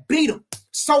that beat him,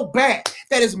 So bad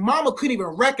that his mama couldn't even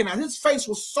recognize. His face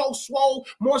was so swole,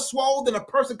 more swole than a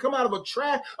person coming out of a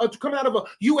track or coming out of a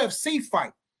UFC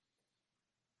fight.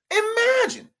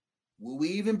 Imagine, will we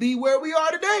even be where we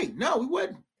are today? No, we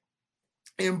wouldn't.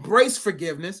 Embrace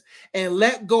forgiveness and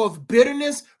let go of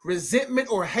bitterness,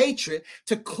 resentment, or hatred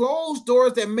to close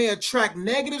doors that may attract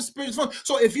negative spirits.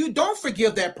 So if you don't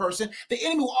forgive that person, the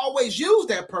enemy will always use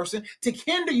that person to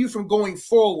hinder you from going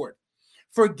forward.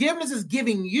 Forgiveness is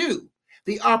giving you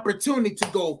the opportunity to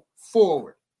go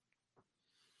forward.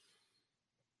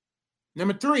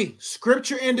 Number 3,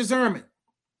 scripture and discernment.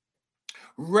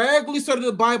 Regularly study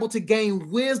the Bible to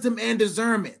gain wisdom and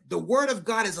discernment. The word of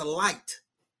God is a light.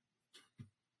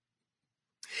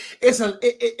 It's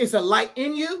a light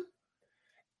in you.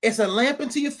 It's a lamp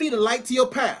unto your feet, a light to your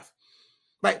path.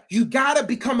 Right? You got to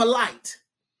become a light.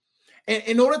 And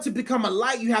in order to become a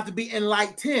light, you have to be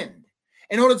enlightened.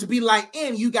 In order to be light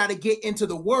in, you got to get into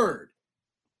the word.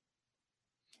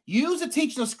 Use the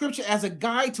teaching of scripture as a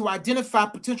guide to identify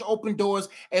potential open doors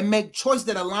and make choices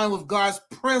that align with God's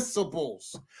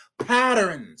principles,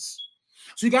 patterns.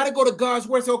 So you got to go to God's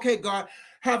word and say, okay, God,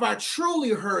 have I truly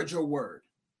heard your word?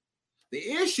 The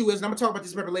issue is, and I'm going to talk about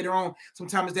this later on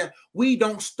sometime, is that we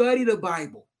don't study the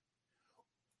Bible.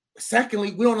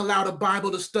 Secondly, we don't allow the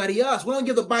Bible to study us. We don't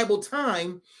give the Bible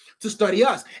time to study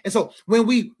us. And so when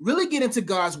we really get into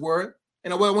God's word,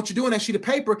 and what I want you to do on that sheet of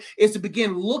paper is to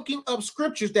begin looking up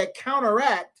scriptures that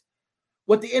counteract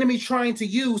what the enemy is trying to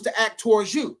use to act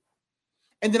towards you.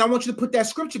 And then I want you to put that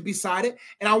scripture beside it.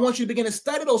 And I want you to begin to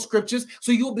study those scriptures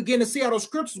so you'll begin to see how those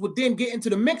scriptures would then get into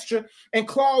the mixture and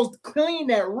clean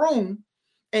that room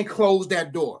and close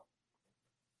that door.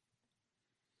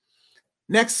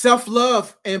 Next,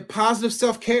 self-love and positive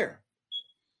self-care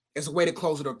is a way to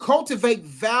close the door. Cultivate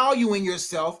value in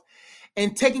yourself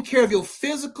and taking care of your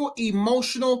physical,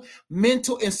 emotional,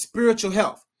 mental, and spiritual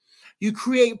health. You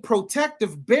create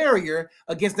protective barrier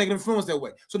against negative influence that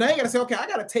way. So now you got to say, okay, I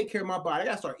got to take care of my body. I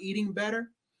got to start eating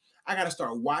better. I got to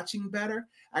start watching better.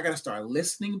 I got to start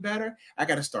listening better. I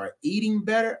got to start eating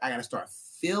better. I got to start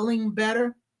feeling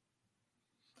better.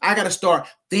 I got to start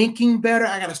thinking better.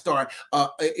 I got to start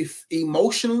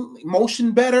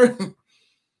emotion better.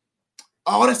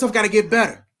 All that stuff got to get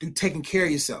better. Do taking care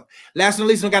of yourself. Last but not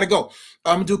least, I got to go.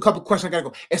 I'm going to do a couple questions. I got to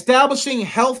go. Establishing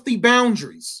healthy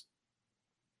boundaries.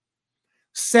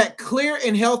 Set clear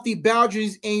and healthy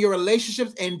boundaries in your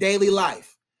relationships and daily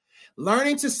life.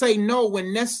 Learning to say no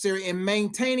when necessary and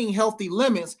maintaining healthy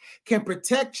limits can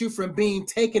protect you from being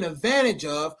taken advantage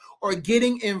of or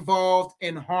getting involved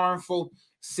in harmful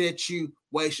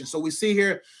situations. So we see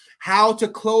here how to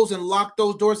close and lock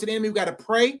those doors to the enemy. We got to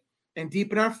pray and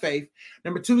deepen our faith.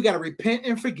 Number 2, we got to repent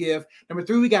and forgive. Number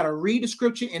 3, we got to read the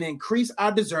scripture and increase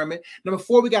our discernment. Number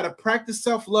 4, we got to practice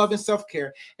self-love and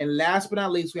self-care. And last but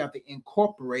not least, we have to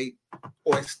incorporate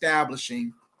or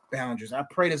establishing boundaries. I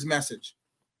pray this message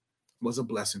was a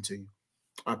blessing to you.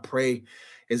 I pray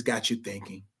it's got you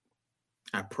thinking.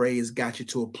 I pray it's got you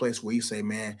to a place where you say,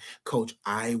 man, coach,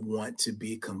 I want to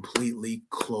be completely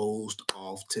closed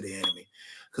off to the enemy.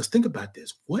 Because think about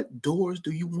this. What doors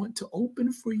do you want to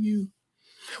open for you?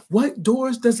 What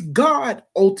doors does God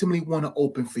ultimately want to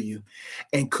open for you?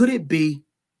 And could it be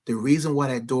the reason why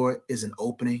that door isn't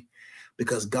opening?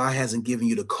 Because God hasn't given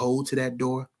you the code to that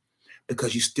door?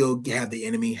 Because you still have the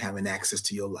enemy having access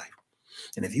to your life?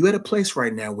 And if you're at a place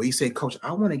right now where you say, coach,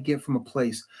 I want to get from a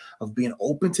place of being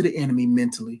open to the enemy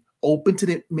mentally, open to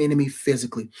the enemy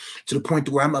physically, to the point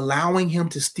where I'm allowing him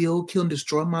to steal, kill, and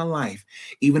destroy my life,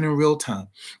 even in real time.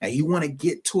 And you want to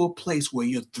get to a place where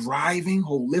you're thriving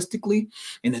holistically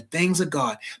in the things of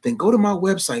God, then go to my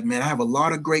website, man. I have a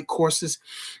lot of great courses.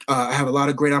 I have a lot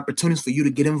of great opportunities for you to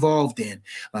get involved in.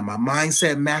 My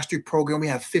Mindset Mastery program, we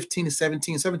have 17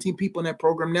 people in that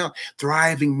program now,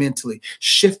 thriving mentally,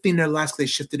 shifting their lives because they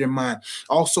shifted their mind.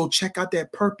 Also, check out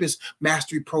that Purpose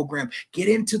Mastery program. Get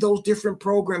into those different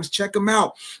programs. Check them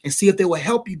out and see if they will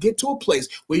help you get to a place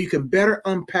where you can better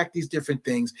unpack these different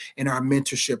things in our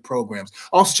mentorship programs.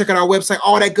 Also, check out our website,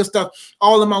 all that good stuff,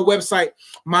 all on my website,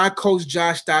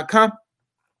 mycoachjosh.com.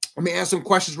 Let me ask some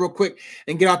questions real quick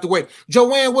and get out the way.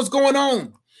 Joanne, what's going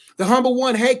on? The Humble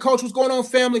One, hey, coach, what's going on,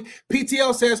 family?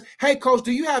 PTL says, hey, coach,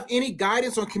 do you have any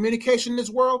guidance on communication in this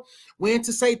world? When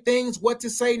to say things, what to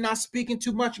say, not speaking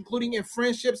too much, including in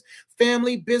friendships,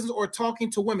 family, business, or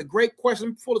talking to women? Great question.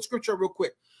 Let me pull the scripture up real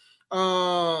quick.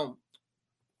 Let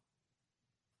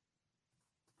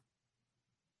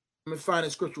me find the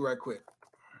scripture right quick.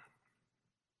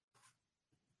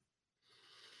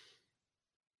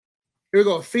 Here we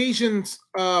go. Ephesians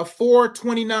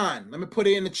 4:29. Let me put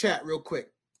it in the chat real quick.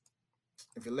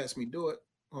 If it lets me do it.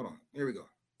 Hold on. Here we go.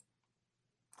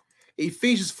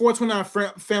 Ephesians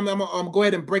 4:29, family. I'm gonna go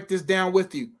ahead and break this down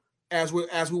with you as we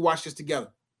watch this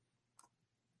together.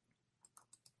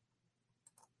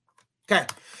 Okay,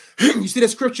 you see the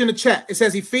scripture in the chat. It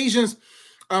says Ephesians.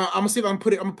 I'm gonna see if I'm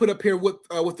gonna put up here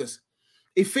with this.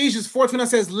 Ephesians 4:29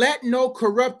 says, "Let no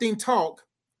corrupting talk."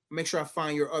 Make sure I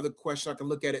find your other question so I can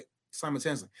look at it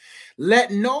simultaneously.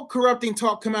 "Let no corrupting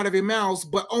talk come out of your mouths,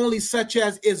 but only such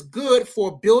as is good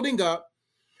for building up,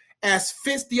 as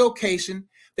fits the occasion,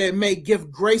 that may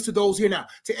give grace to those here." Now,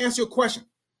 to answer your question,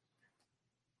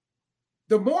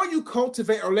 the more you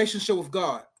cultivate a relationship with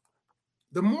God,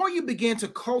 the more you begin to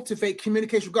cultivate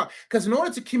communication with God. Because in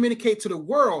order to communicate to the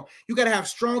world, you got to have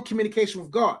strong communication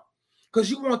with God, because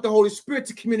you want the Holy Spirit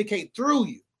to communicate through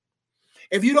you.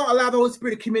 If you don't allow the Holy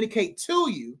Spirit to communicate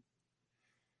to you,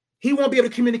 he won't be able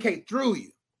to communicate through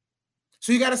you.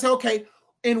 So you got to say, okay,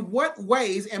 in what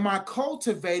ways am I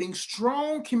cultivating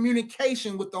strong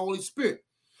communication with the Holy Spirit?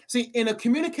 See, in a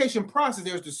communication process,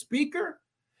 there's the speaker,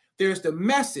 there's the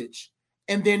message,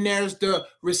 and then there's the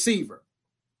receiver.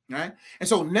 Right? And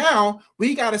so now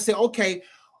we got to say, okay,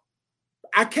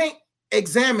 I can't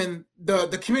examine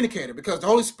the communicator because the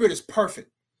Holy Spirit is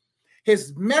perfect.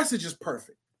 His message is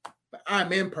perfect, but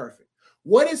I'm imperfect.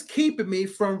 What is keeping me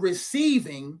from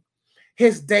receiving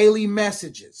his daily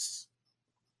messages?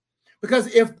 Because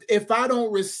if I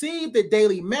don't receive the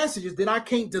daily messages, then I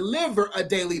can't deliver a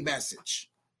daily message.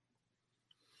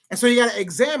 And so you got to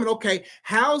examine, okay,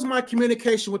 how's my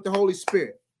communication with the Holy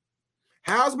Spirit?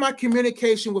 How's my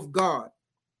communication with God?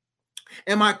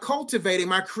 Am I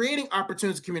creating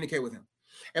opportunities to communicate with him?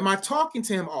 Am I talking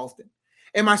to him often?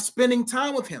 Am I spending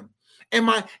time with him? Am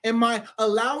I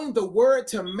allowing the word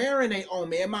to marinate on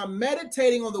me? Am I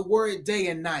meditating on the word day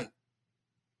and night?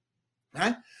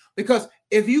 Right? Because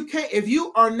if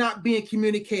you are not being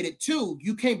communicated to,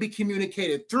 you can't be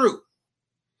communicated through.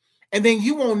 And then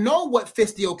you won't know what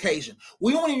fits the occasion.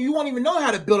 You won't even know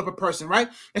how to build up a person, right?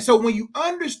 And so when you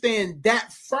understand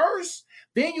that first,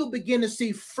 then you'll begin to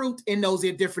see fruit in those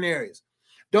different areas.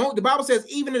 The Bible says,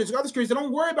 even in the other scriptures,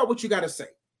 don't worry about what you got to say,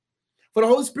 for the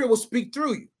Holy Spirit will speak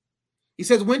through you. He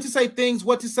says when to say things,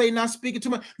 what to say, not speaking too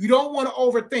much. You don't want to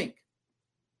overthink.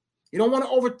 You don't want to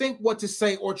overthink what to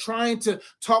say or trying to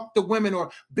talk to women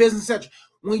or business, etc.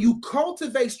 When you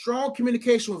cultivate strong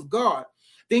communication with God,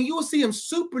 then you will see him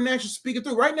supernaturally speaking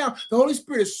through. Right now, the Holy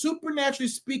Spirit is supernaturally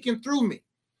speaking through me.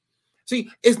 See,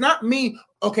 it's not me,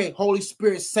 okay, Holy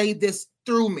Spirit, say this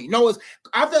through me. No,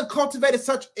 I've done cultivated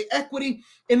such equity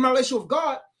in my relationship with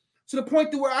God to the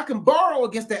point to where I can borrow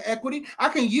against that equity. I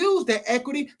can use that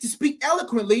equity to speak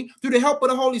eloquently through the help of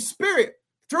the Holy Spirit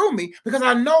through me, because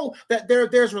I know that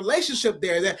there's relationship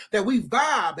there, that we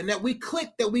vibe and that we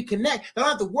click, that we connect. I don't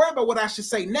have to worry about what I should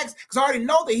say next, because I already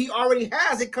know that he already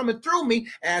has it coming through me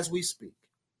as we speak.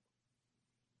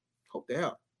 Hope that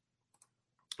helps.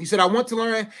 He said, I want to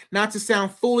learn not to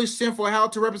sound foolish, sinful, how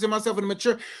to represent myself in the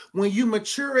mature. When you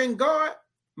mature in God,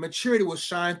 maturity will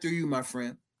shine through you, my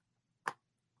friend.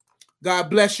 God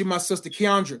bless you, my sister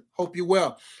Keandra. Hope you're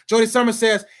well. Jody Summer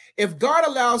says, if God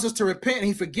allows us to repent and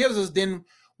he forgives us, then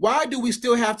why do we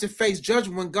still have to face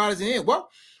judgment when God is in it?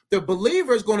 Well, the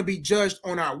believer is going to be judged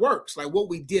on our works, like what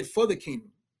we did for the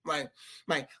kingdom. Like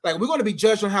we're going to be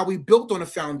judged on how we built on a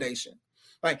foundation.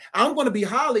 Like I'm going to be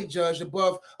highly judged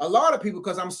above a lot of people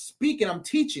because I'm speaking, I'm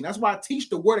teaching. That's why I teach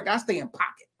the word. I stay in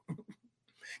pocket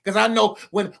because I know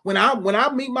when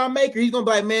I meet my maker, he's going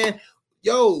to be like, man,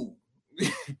 yo,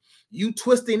 you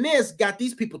twisting this got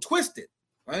these people twisted,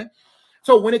 right?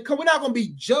 So we're not going to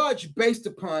be judged based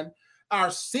upon our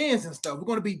sins and stuff. We're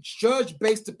going to be judged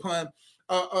based upon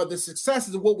the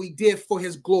successes of what we did for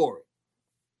his glory.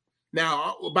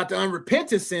 Now, about the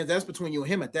unrepentant sins, that's between you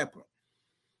and him at that point.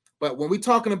 But when we're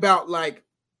talking about like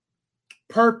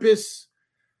purpose,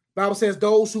 Bible says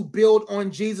those who build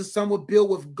on Jesus, some will build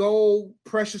with gold,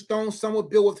 precious stones, some will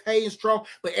build with hay and straw,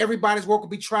 but everybody's work will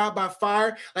be tried by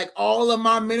fire. Like all of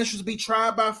my ministries will be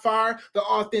tried by fire. The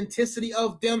authenticity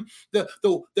of them,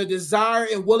 the desire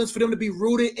and willingness for them to be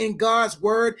rooted in God's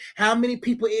word, how many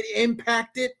people it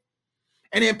impacted.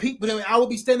 And then I will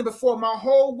be standing before my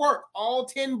whole work, all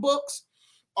 10 books,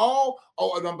 I'm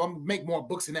gonna make more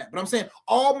books than that, but I'm saying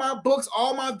all my books,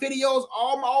 all my videos,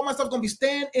 all my stuff gonna be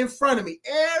standing in front of me,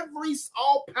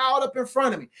 all piled up in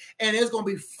front of me, and there's gonna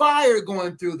be fire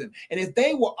going through them. And if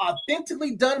they were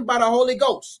authentically done by the Holy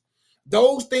Ghost,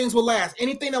 those things will last.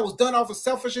 Anything that was done off of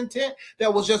selfish intent,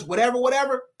 that was just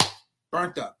whatever,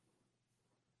 burnt up.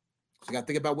 So you gotta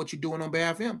think about what you're doing on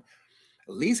behalf of him.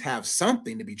 At least have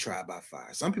something to be tried by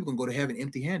fire. Some people can go to heaven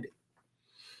empty-handed,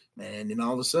 and then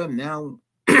all of a sudden now.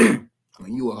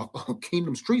 When you are a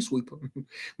kingdom street sweeper,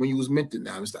 when you was meant to,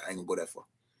 now I ain't gonna go that far.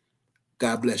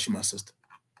 God bless you, my sister.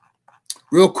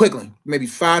 Real quickly, maybe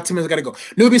 5-10 minutes, I gotta go.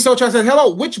 Newbie Socha says,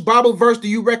 hello, which Bible verse do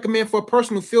you recommend for a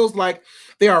person who feels like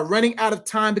they are running out of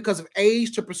time because of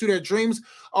age to pursue their dreams?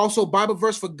 Also, Bible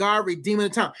verse for God redeeming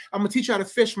the time. I'm gonna teach you how to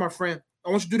fish, my friend.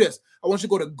 I want you to do this. I want you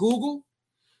to go to Google.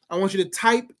 I want you to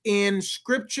type in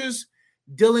scriptures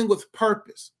dealing with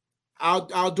purpose.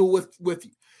 I'll do it with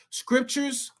you.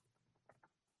 Scriptures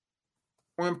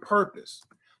on purpose.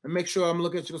 And make sure I'm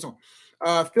looking at you.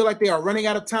 Feel like they are running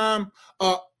out of time.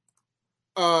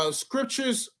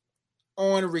 Scriptures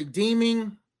on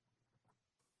redeeming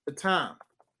the time.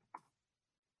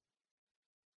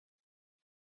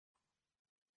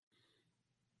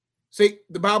 See,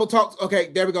 the Bible talks.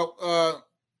 Okay, there we go.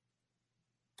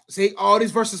 See, all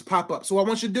these verses pop up. So what I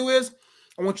want you to do is,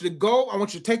 I want you to go. I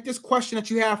want you to take this question that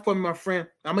you have for me, my friend.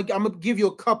 I'm gonna give you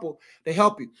a couple to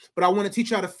help you, but I want to teach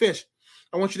you how to fish.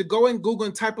 I want you to go in Google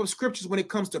and type up scriptures when it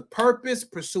comes to purpose,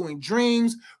 pursuing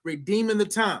dreams, redeeming the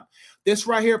time. This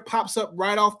right here pops up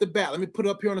right off the bat. Let me put it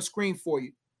up here on the screen for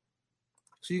you,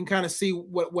 so you can kind of see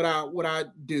what I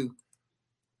do.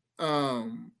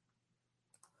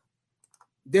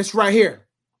 This right here.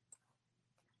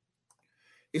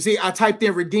 You see, I typed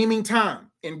in redeeming time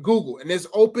in Google, and this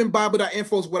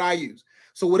openbible.info is what I use.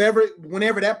 So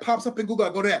whenever that pops up in Google, I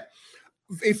go to that.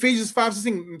 Ephesians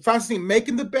 5:16,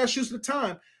 making the best use of the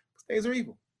time, days are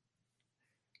evil.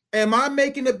 Am I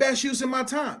making the best use of my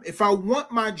time? If I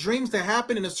want my dreams to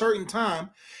happen in a certain time,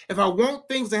 if I want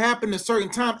things to happen in a certain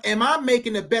time, am I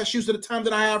making the best use of the time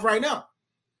that I have right now?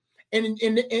 And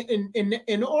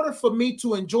in order for me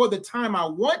to enjoy the time I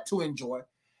want to enjoy,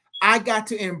 I got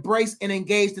to embrace and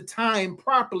engage the time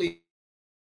properly.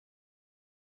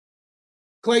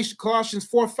 Colossians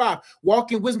 4:5,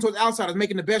 walking wisdom towards outsiders,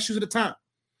 making the best use of the time.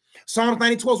 Psalms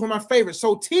 90:12 is one of my favorites.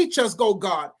 So teach us, go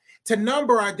God, to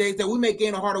number our days that we may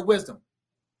gain a heart of wisdom.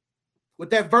 What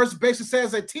that verse basically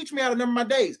says, that teach me how to number my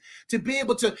days, to be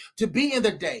able to be in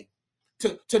the day,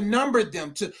 to number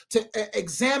them, to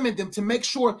examine them, to make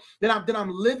sure that I'm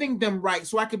living them right,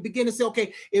 so I can begin to say,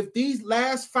 okay, if these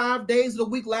last 5 days of the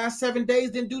week, last 7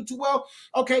 days didn't do too well,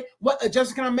 okay, what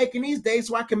adjustments can I make in these days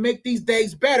so I can make these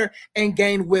days better and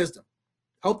gain wisdom?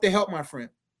 Hope they help, my friend.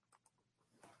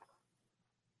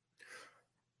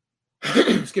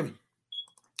 Excuse me.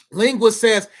 Linguist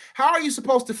says, how are you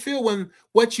supposed to feel when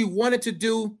what you wanted to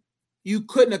do you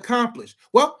couldn't accomplish?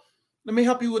 Well, let me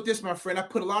help you with this, my friend. I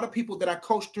put a lot of people that I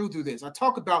coach through this. I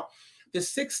talk about the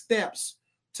 6 steps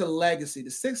to legacy,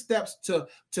 the 6 steps to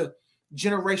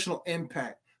generational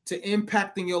impact, to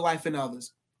impacting your life and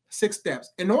others. 6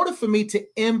 steps. In order for me to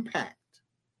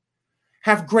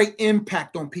have great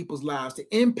impact on people's lives,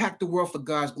 to impact the world for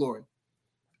God's glory,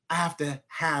 I have to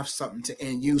have something to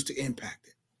use to impact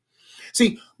it.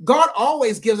 See, God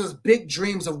always gives us big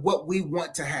dreams of what we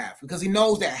want to have, because he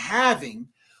knows that having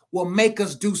will make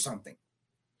us do something.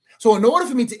 So in order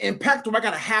for me to impact them, I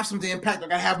got to have something to impact them.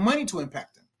 I got to have money to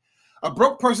impact them. A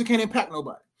broke person can't impact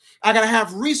nobody. I got to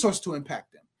have resources to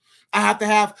impact them. I have to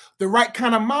have the right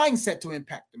kind of mindset to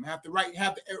impact them. I have the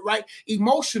right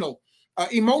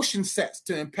emotion sets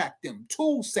to impact them,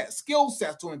 tool sets, skill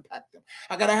sets to impact them.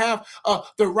 I got to have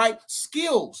the right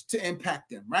skills to impact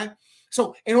them, right?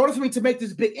 So in order for me to make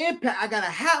this big impact, I got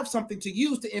to have something to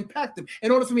use to impact them.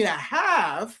 In order for me to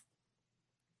have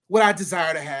what I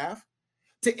desire to have,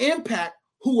 to impact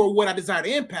who or what I desire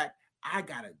to impact, I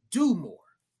got to do more.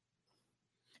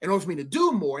 In order for me to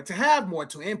do more, to have more,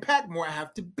 to impact more, I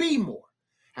have to be more.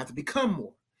 I have to become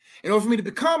more. In order for me to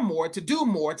become more, to do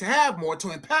more, to have more,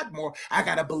 to impact more, I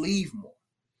got to believe more.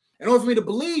 In order for me to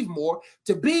believe more,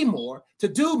 to be more, to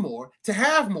do more, to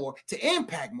have more, to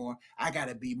impact more, I got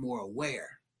to be more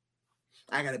aware.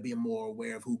 I got to be more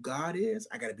aware of who God is.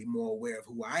 I got to be more aware of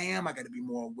who I am. I got to be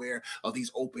more aware of these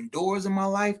open doors in my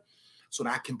life so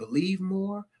that I can believe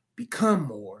more, become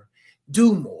more,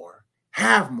 do more,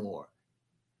 have more,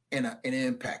 and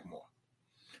impact more.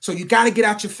 So you got to get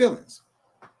out your feelings.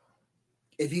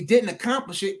 If you didn't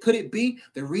accomplish it, could it be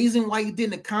the reason why you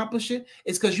didn't accomplish it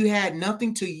is because you had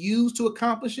nothing to use to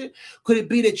accomplish it? Could it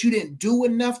be that you didn't do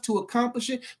enough to accomplish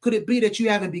it? Could it be that you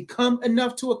haven't become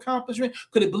enough to accomplish it?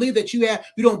 Could it be that you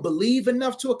don't believe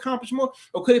enough to accomplish more?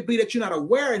 Or could it be that you're not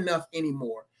aware enough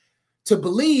anymore to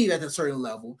believe at a certain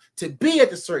level, to be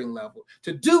at a certain level,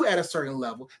 to do at a certain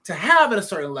level, to have at a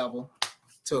certain level,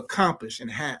 to accomplish and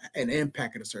have an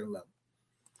impact at a certain level?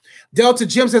 Delta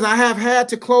Jim says, I have had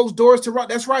to close doors to rock.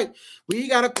 That's right. We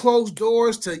got to close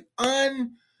doors to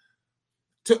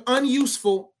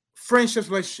unuseful friendships,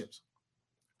 relationships.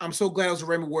 I'm so glad it was a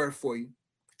rhema word for you.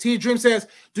 T Dream says,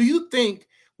 do you think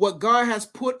what God has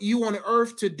put you on the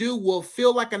earth to do will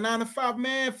feel like a 9-to-5?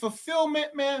 Man,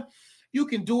 fulfillment, man. You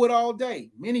can do it all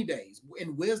day, many days,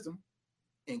 in wisdom,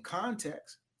 in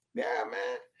context. Yeah,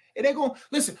 man. It ain't gonna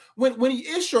listen. When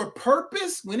it's your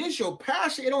purpose, when it's your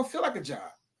passion, it don't feel like a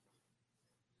job.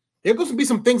 There's going to be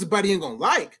some things about you ain't gonna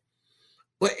like,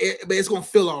 but it's gonna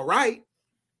feel all right,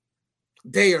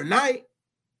 day or night.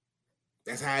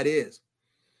 That's how it is.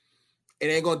 It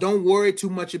ain't gonna. Don't worry too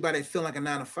much about it feeling like a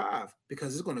 9 to 5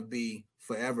 because it's gonna be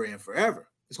forever and forever.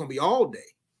 It's gonna be all day.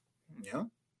 Yeah.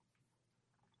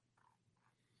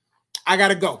 I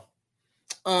gotta go.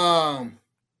 Let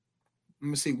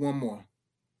me see one more.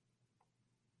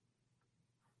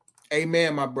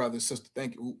 Amen, my brother, sister.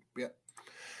 Thank you. Ooh, yeah.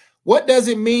 What does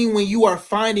it mean when you are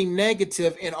finding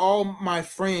negative in all my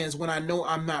friends when I know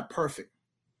I'm not perfect?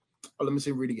 Oh, let me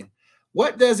see. Read again.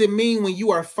 What does it mean when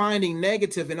you are finding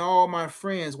negative in all my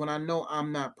friends when I know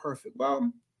I'm not perfect?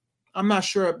 Well, I'm not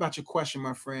sure about your question,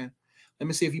 my friend. Let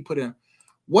me see if you put it in.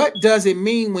 What does it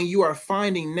mean when you are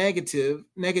finding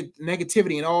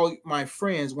negativity in all my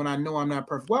friends when I know I'm not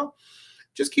perfect? Well,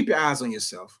 just keep your eyes on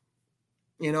yourself.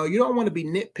 You know, you don't want to be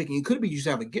nitpicking. You could be you just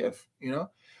have a gift, you know,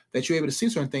 that you're able to see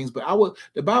certain things. But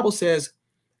the Bible says,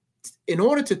 in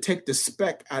order to take the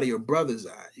speck out of your brother's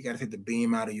eye, you got to take the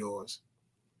beam out of yours.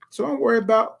 So don't worry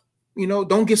about, you know,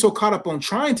 don't get so caught up on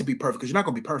trying to be perfect because you're not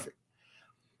going to be perfect.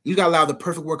 You got to allow the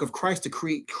perfect work of Christ to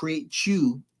create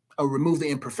you or remove the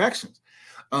imperfections.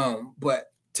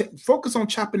 But focus on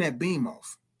chopping that beam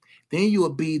off. Then you will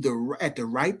be at the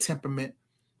right temperament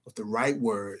with the right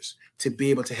words to be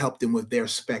able to help them with their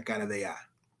speck out of their eye.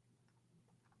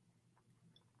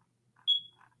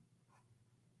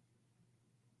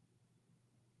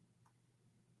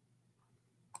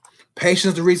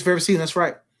 Patience to reach for every season. That's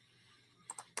right.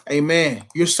 Amen.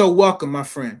 You're so welcome, my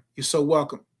friend. You're so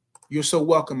welcome. You're so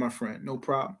welcome, my friend. No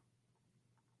problem.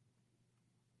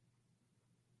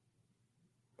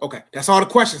 Okay, that's all the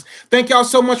questions. Thank y'all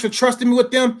so much for trusting me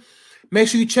with them. Make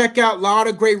sure you check out a lot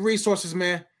of great resources,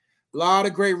 man. A lot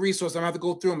of great resources. I'm going to have to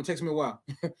go through them. It takes me a while.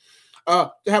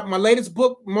 To have my latest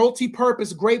book,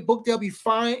 Multi-Purpose, great book to help you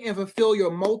find and fulfill your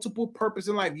multiple purpose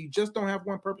in life. You just don't have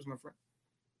one purpose, my friend.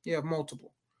 You have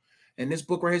multiple. And this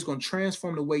book right here is going to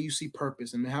transform the way you see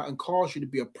purpose and cause you to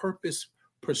be a purpose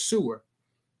pursuer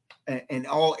in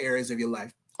all areas of your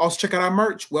life. Also, check out our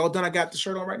merch. Well done. I got the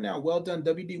shirt on right now. Well done,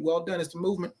 WD. Well done. It's the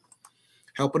movement.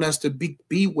 Helping us to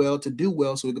be well, to do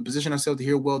well, so we can position ourselves to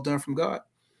hear well done from God.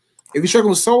 If you're struggling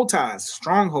with soul ties,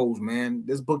 strongholds, man,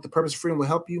 this book, The Purpose of Freedom, will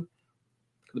help you.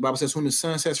 The Bible says, whom the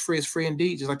Son sets free is free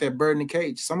indeed, just like that bird in the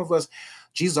cage. Some of us,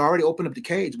 Jesus already opened up the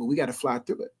cage, but we got to fly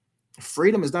through it.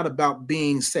 Freedom is not about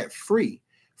being set free.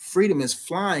 Freedom is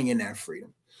flying in that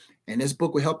freedom. And this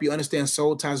book will help you understand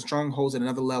soul ties, strongholds at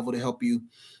another level to help you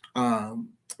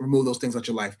remove those things out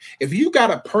your life. If you got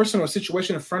a person or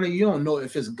situation in front of you, you don't know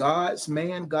if it's God's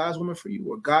man, God's woman for you,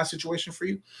 or God's situation for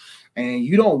you, and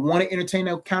you don't want to entertain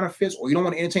those counterfeits, or you don't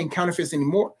want to entertain counterfeits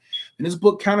anymore, then this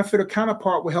book, Counterfeit or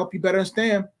Counterpart, will help you better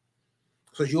understand,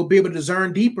 so you'll be able to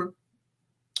discern deeper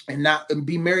and not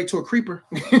be married to a creeper.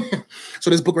 So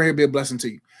this book right here will be a blessing to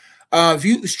you. If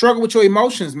you struggle with your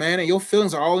emotions, man, and your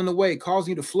feelings are all in the way,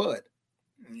 causing you to flood.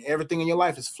 Everything in your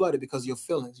life is flooded because of your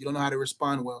feelings. You don't know how to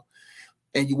respond well.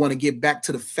 And you want to get back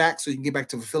to the facts so you can get back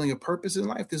to fulfilling your purpose in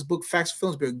life. This book, Facts and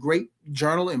Feelings, will be a great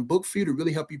journal and book for you to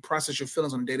really help you process your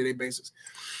feelings on a day-to-day basis.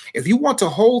 If you want to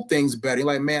hold things better, you're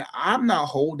like, man, I'm not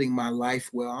holding my life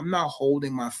well. I'm not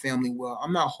holding my family well.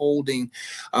 I'm not holding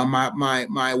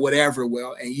my whatever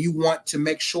well. And you want to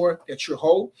make sure that you're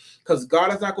whole, because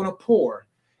God is not going to pour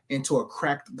into a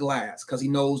cracked glass, because he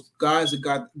knows God's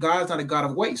not a God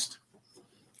of waste.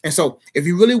 And so if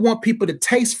you really want people to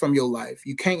taste from your life,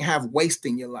 you can't have waste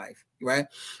in your life, right?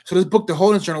 So this book, The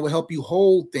Wholeness Journal, will help you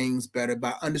hold things better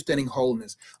by understanding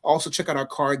wholeness. Also, check out our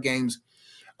card games,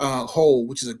 Whole,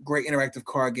 which is a great interactive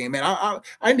card game. And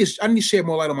I need to share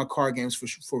more light on my card games for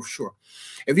sure.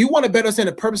 If you want to better understand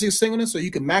the purpose of your singleness, so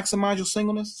you can maximize your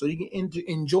singleness, so you can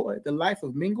enjoy the life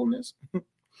of mingleness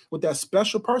with that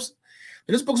special person,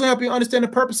 then this book's going to help you understand the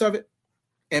purpose of it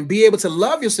and be able to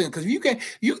love your singleness.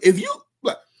 Because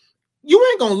you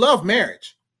ain't going to love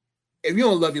marriage if you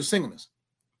don't love your singleness.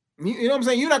 You know what I'm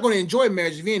saying? You're not going to enjoy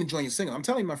marriage if you ain't enjoying your single. I'm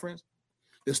telling you, my friends,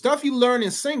 the stuff you learn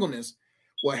in singleness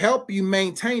will help you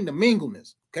maintain the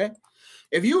mingleness, okay?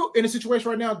 If you're in a situation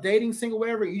right now, dating, single,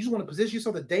 whatever, you just want to position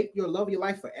yourself to date your love of your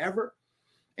life forever,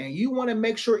 and you want to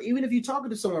make sure, even if you're talking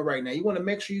to someone right now, you want to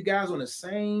make sure you guys are on the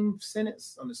same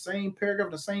sentence, on the same paragraph,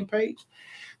 on the same page,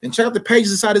 then check out the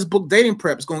pages inside this book, Dating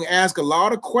Prep. It's going to ask a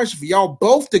lot of questions for y'all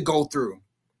both to go through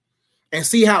and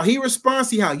see how he responds,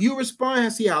 see how you respond,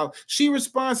 and see how she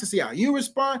responds, and see how you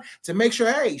respond, to make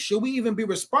sure, hey, should we even be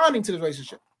responding to the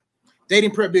relationship?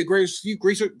 Dating Prep be a great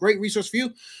resource for you.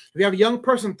 If you have a young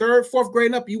person, 3rd, 4th grade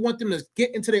and up, you want them to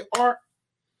get into their art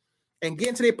and get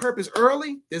into their purpose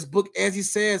early. This book, As He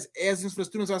Says, As for the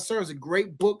Students I Serve, is a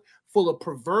great book full of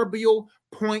proverbial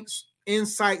points,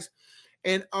 insights,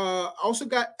 and also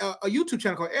got a YouTube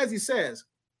channel called As He Says.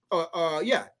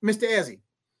 Mr. Azzy.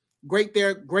 Great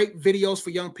there, great videos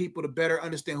for young people to better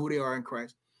understand who they are in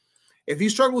Christ. If you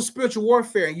struggle with spiritual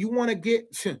warfare and you want to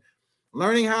get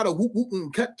learning how to whoop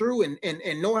and cut through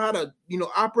and know how to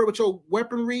operate with your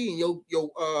weaponry and your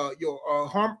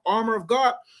armor of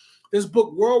God, this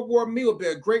book World War Me will be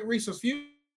a great resource for you.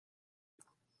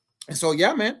 And so,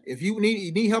 yeah, man, if you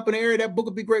need help in the area, that book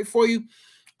will be great for you.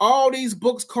 All these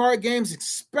books, card games,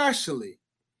 especially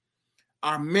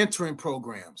our mentoring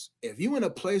programs. If you're in a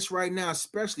place right now,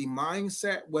 especially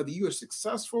mindset, whether you are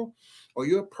successful or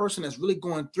you're a person that's really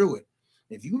going through it,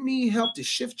 if you need help to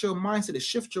shift your mindset, to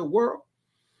shift your world,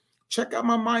 check out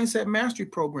my Mindset Mastery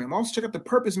Program. Also check out the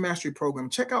Purpose Mastery Program.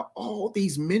 Check out all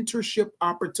these mentorship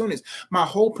opportunities. My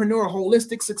Wholepreneur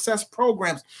Holistic Success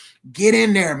Programs. Get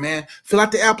in there, man. Fill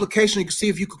out the application. You can see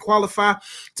if you can qualify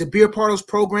to be a part of those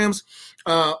programs.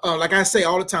 Like I say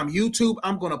all the time, YouTube,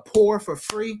 I'm going to pour for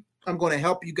free. I'm going to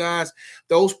help you guys.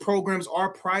 Those programs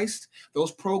are priced.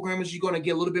 Those programs, you're going to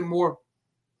get a little bit more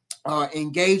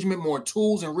engagement, more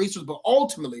tools and resources, but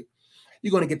ultimately,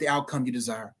 you're going to get the outcome you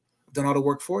desire. I've done all the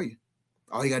work for you.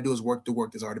 All you got to do is work the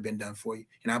work that's already been done for you.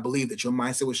 And I believe that your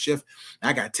mindset will shift.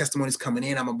 I got testimonies coming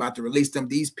in. I'm about to release them.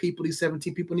 These people, these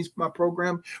 17 people in my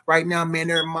program right now, man,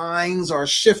 their minds are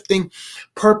shifting.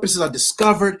 Purposes are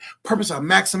discovered. Purposes are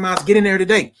maximized. Get in there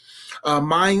today.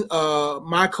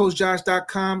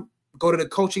 MyCoachJosh.com. Go to the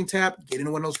coaching tab, get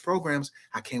into one of those programs.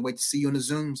 I can't wait to see you in the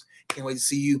Zooms. Can't wait to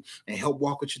see you and help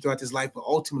walk with you throughout this life, but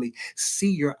ultimately see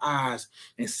your eyes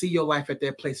and see your life at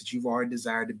that place that you've already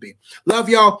desired to be. Love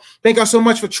y'all. Thank y'all so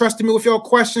much for trusting me with your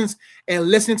questions and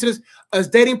listening to this. As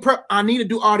Dating Prep, I need to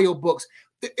do audio books.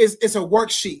 It's a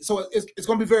worksheet, so it's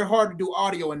going to be very hard to do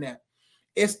audio in that.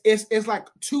 It's like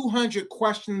 200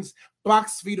 questions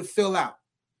boxes for you to fill out.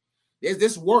 There's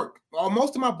this work.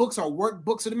 Most of my books are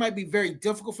workbooks, so it might be very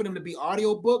difficult for them to be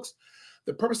audio books.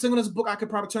 The Purpose Singleness book, I could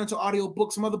probably turn into audio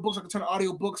books. Some other books, I could turn to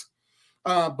audio books.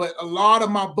 But a lot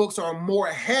of my books are more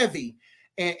heavy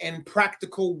and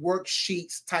practical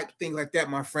worksheets type things like that,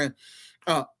 my friend.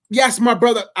 Yes, my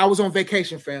brother, I was on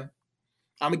vacation, fam.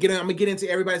 I'm gonna get into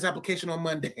everybody's application on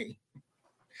Monday.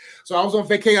 So I was on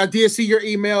vacation. I did see your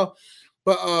email,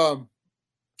 but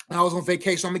I was on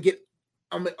vacation.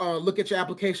 I'm gonna look at your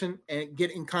application and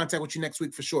get in contact with you next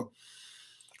week for sure.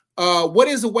 What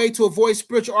is the way to avoid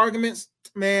spiritual arguments?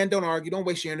 Man, don't argue. Don't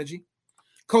waste your energy.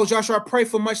 Coach Joshua, I pray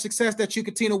for much success that you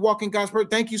continue to walk in God's word.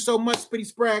 Thank you so much,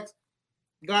 Spitty Spraggs.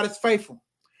 God is faithful.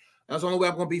 That's the only way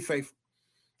I'm going to be faithful.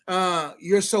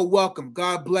 You're so welcome.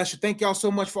 God bless you. Thank y'all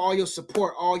so much for all your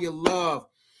support, all your love.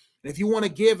 And if you want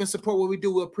to give and support what we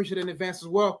do, we'll appreciate it in advance as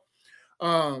well.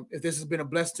 If this has been a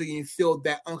blessing to you and you feel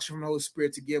that unction from the Holy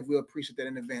Spirit to give, we'll appreciate that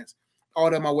in advance. All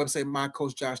that on my website,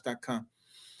 mycoachjosh.com.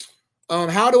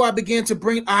 How do I begin to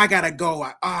bring? I gotta go.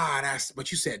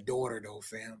 But you said daughter though,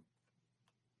 fam.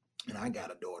 And I got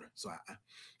a daughter. So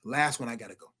last one, I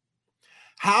gotta go.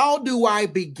 How do I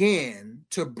begin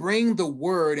to bring the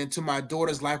word into my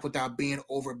daughter's life without being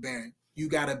overbearing? You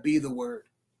gotta be the word.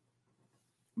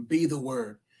 Be the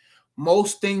word.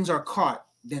 Most things are caught,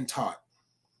 then taught.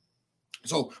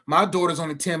 So my daughter's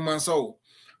only 10 months old,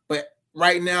 but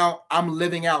right now I'm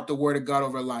living out the word of God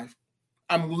over her life.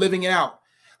 I'm living it out.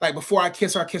 Like before I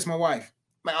kiss her, I kiss my wife.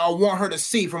 Like I want her to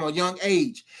see from a young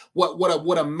age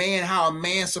what a man, how a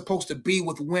man's supposed to be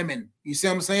with women. You see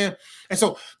what I'm saying? And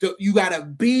so you got to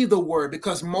be the word,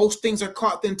 because most things are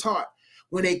caught then taught.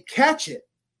 When they catch it,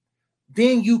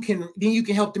 then you can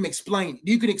help them explain it.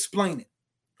 You can explain it.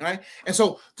 All right. And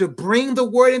so to bring the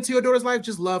word into your daughter's life,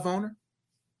 just love on her.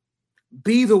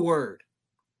 Be the word.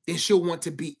 Then she'll want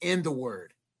to be in the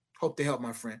word. Hope to help,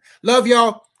 my friend. Love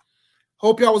y'all.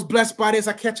 Hope y'all was blessed by this.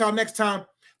 I'll catch y'all next time.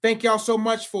 Thank y'all so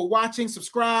much for watching.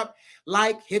 Subscribe,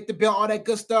 like, hit the bell, all that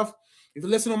good stuff. If you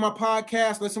listen on my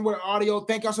podcast, listen with audio.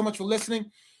 Thank y'all so much for listening.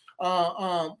 You're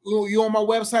on my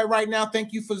website right now.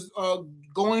 Thank you for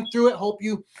going through it. Hope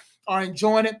you are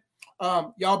enjoying it.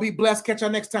 Y'all be blessed. Catch y'all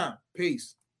next time.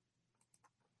 Peace.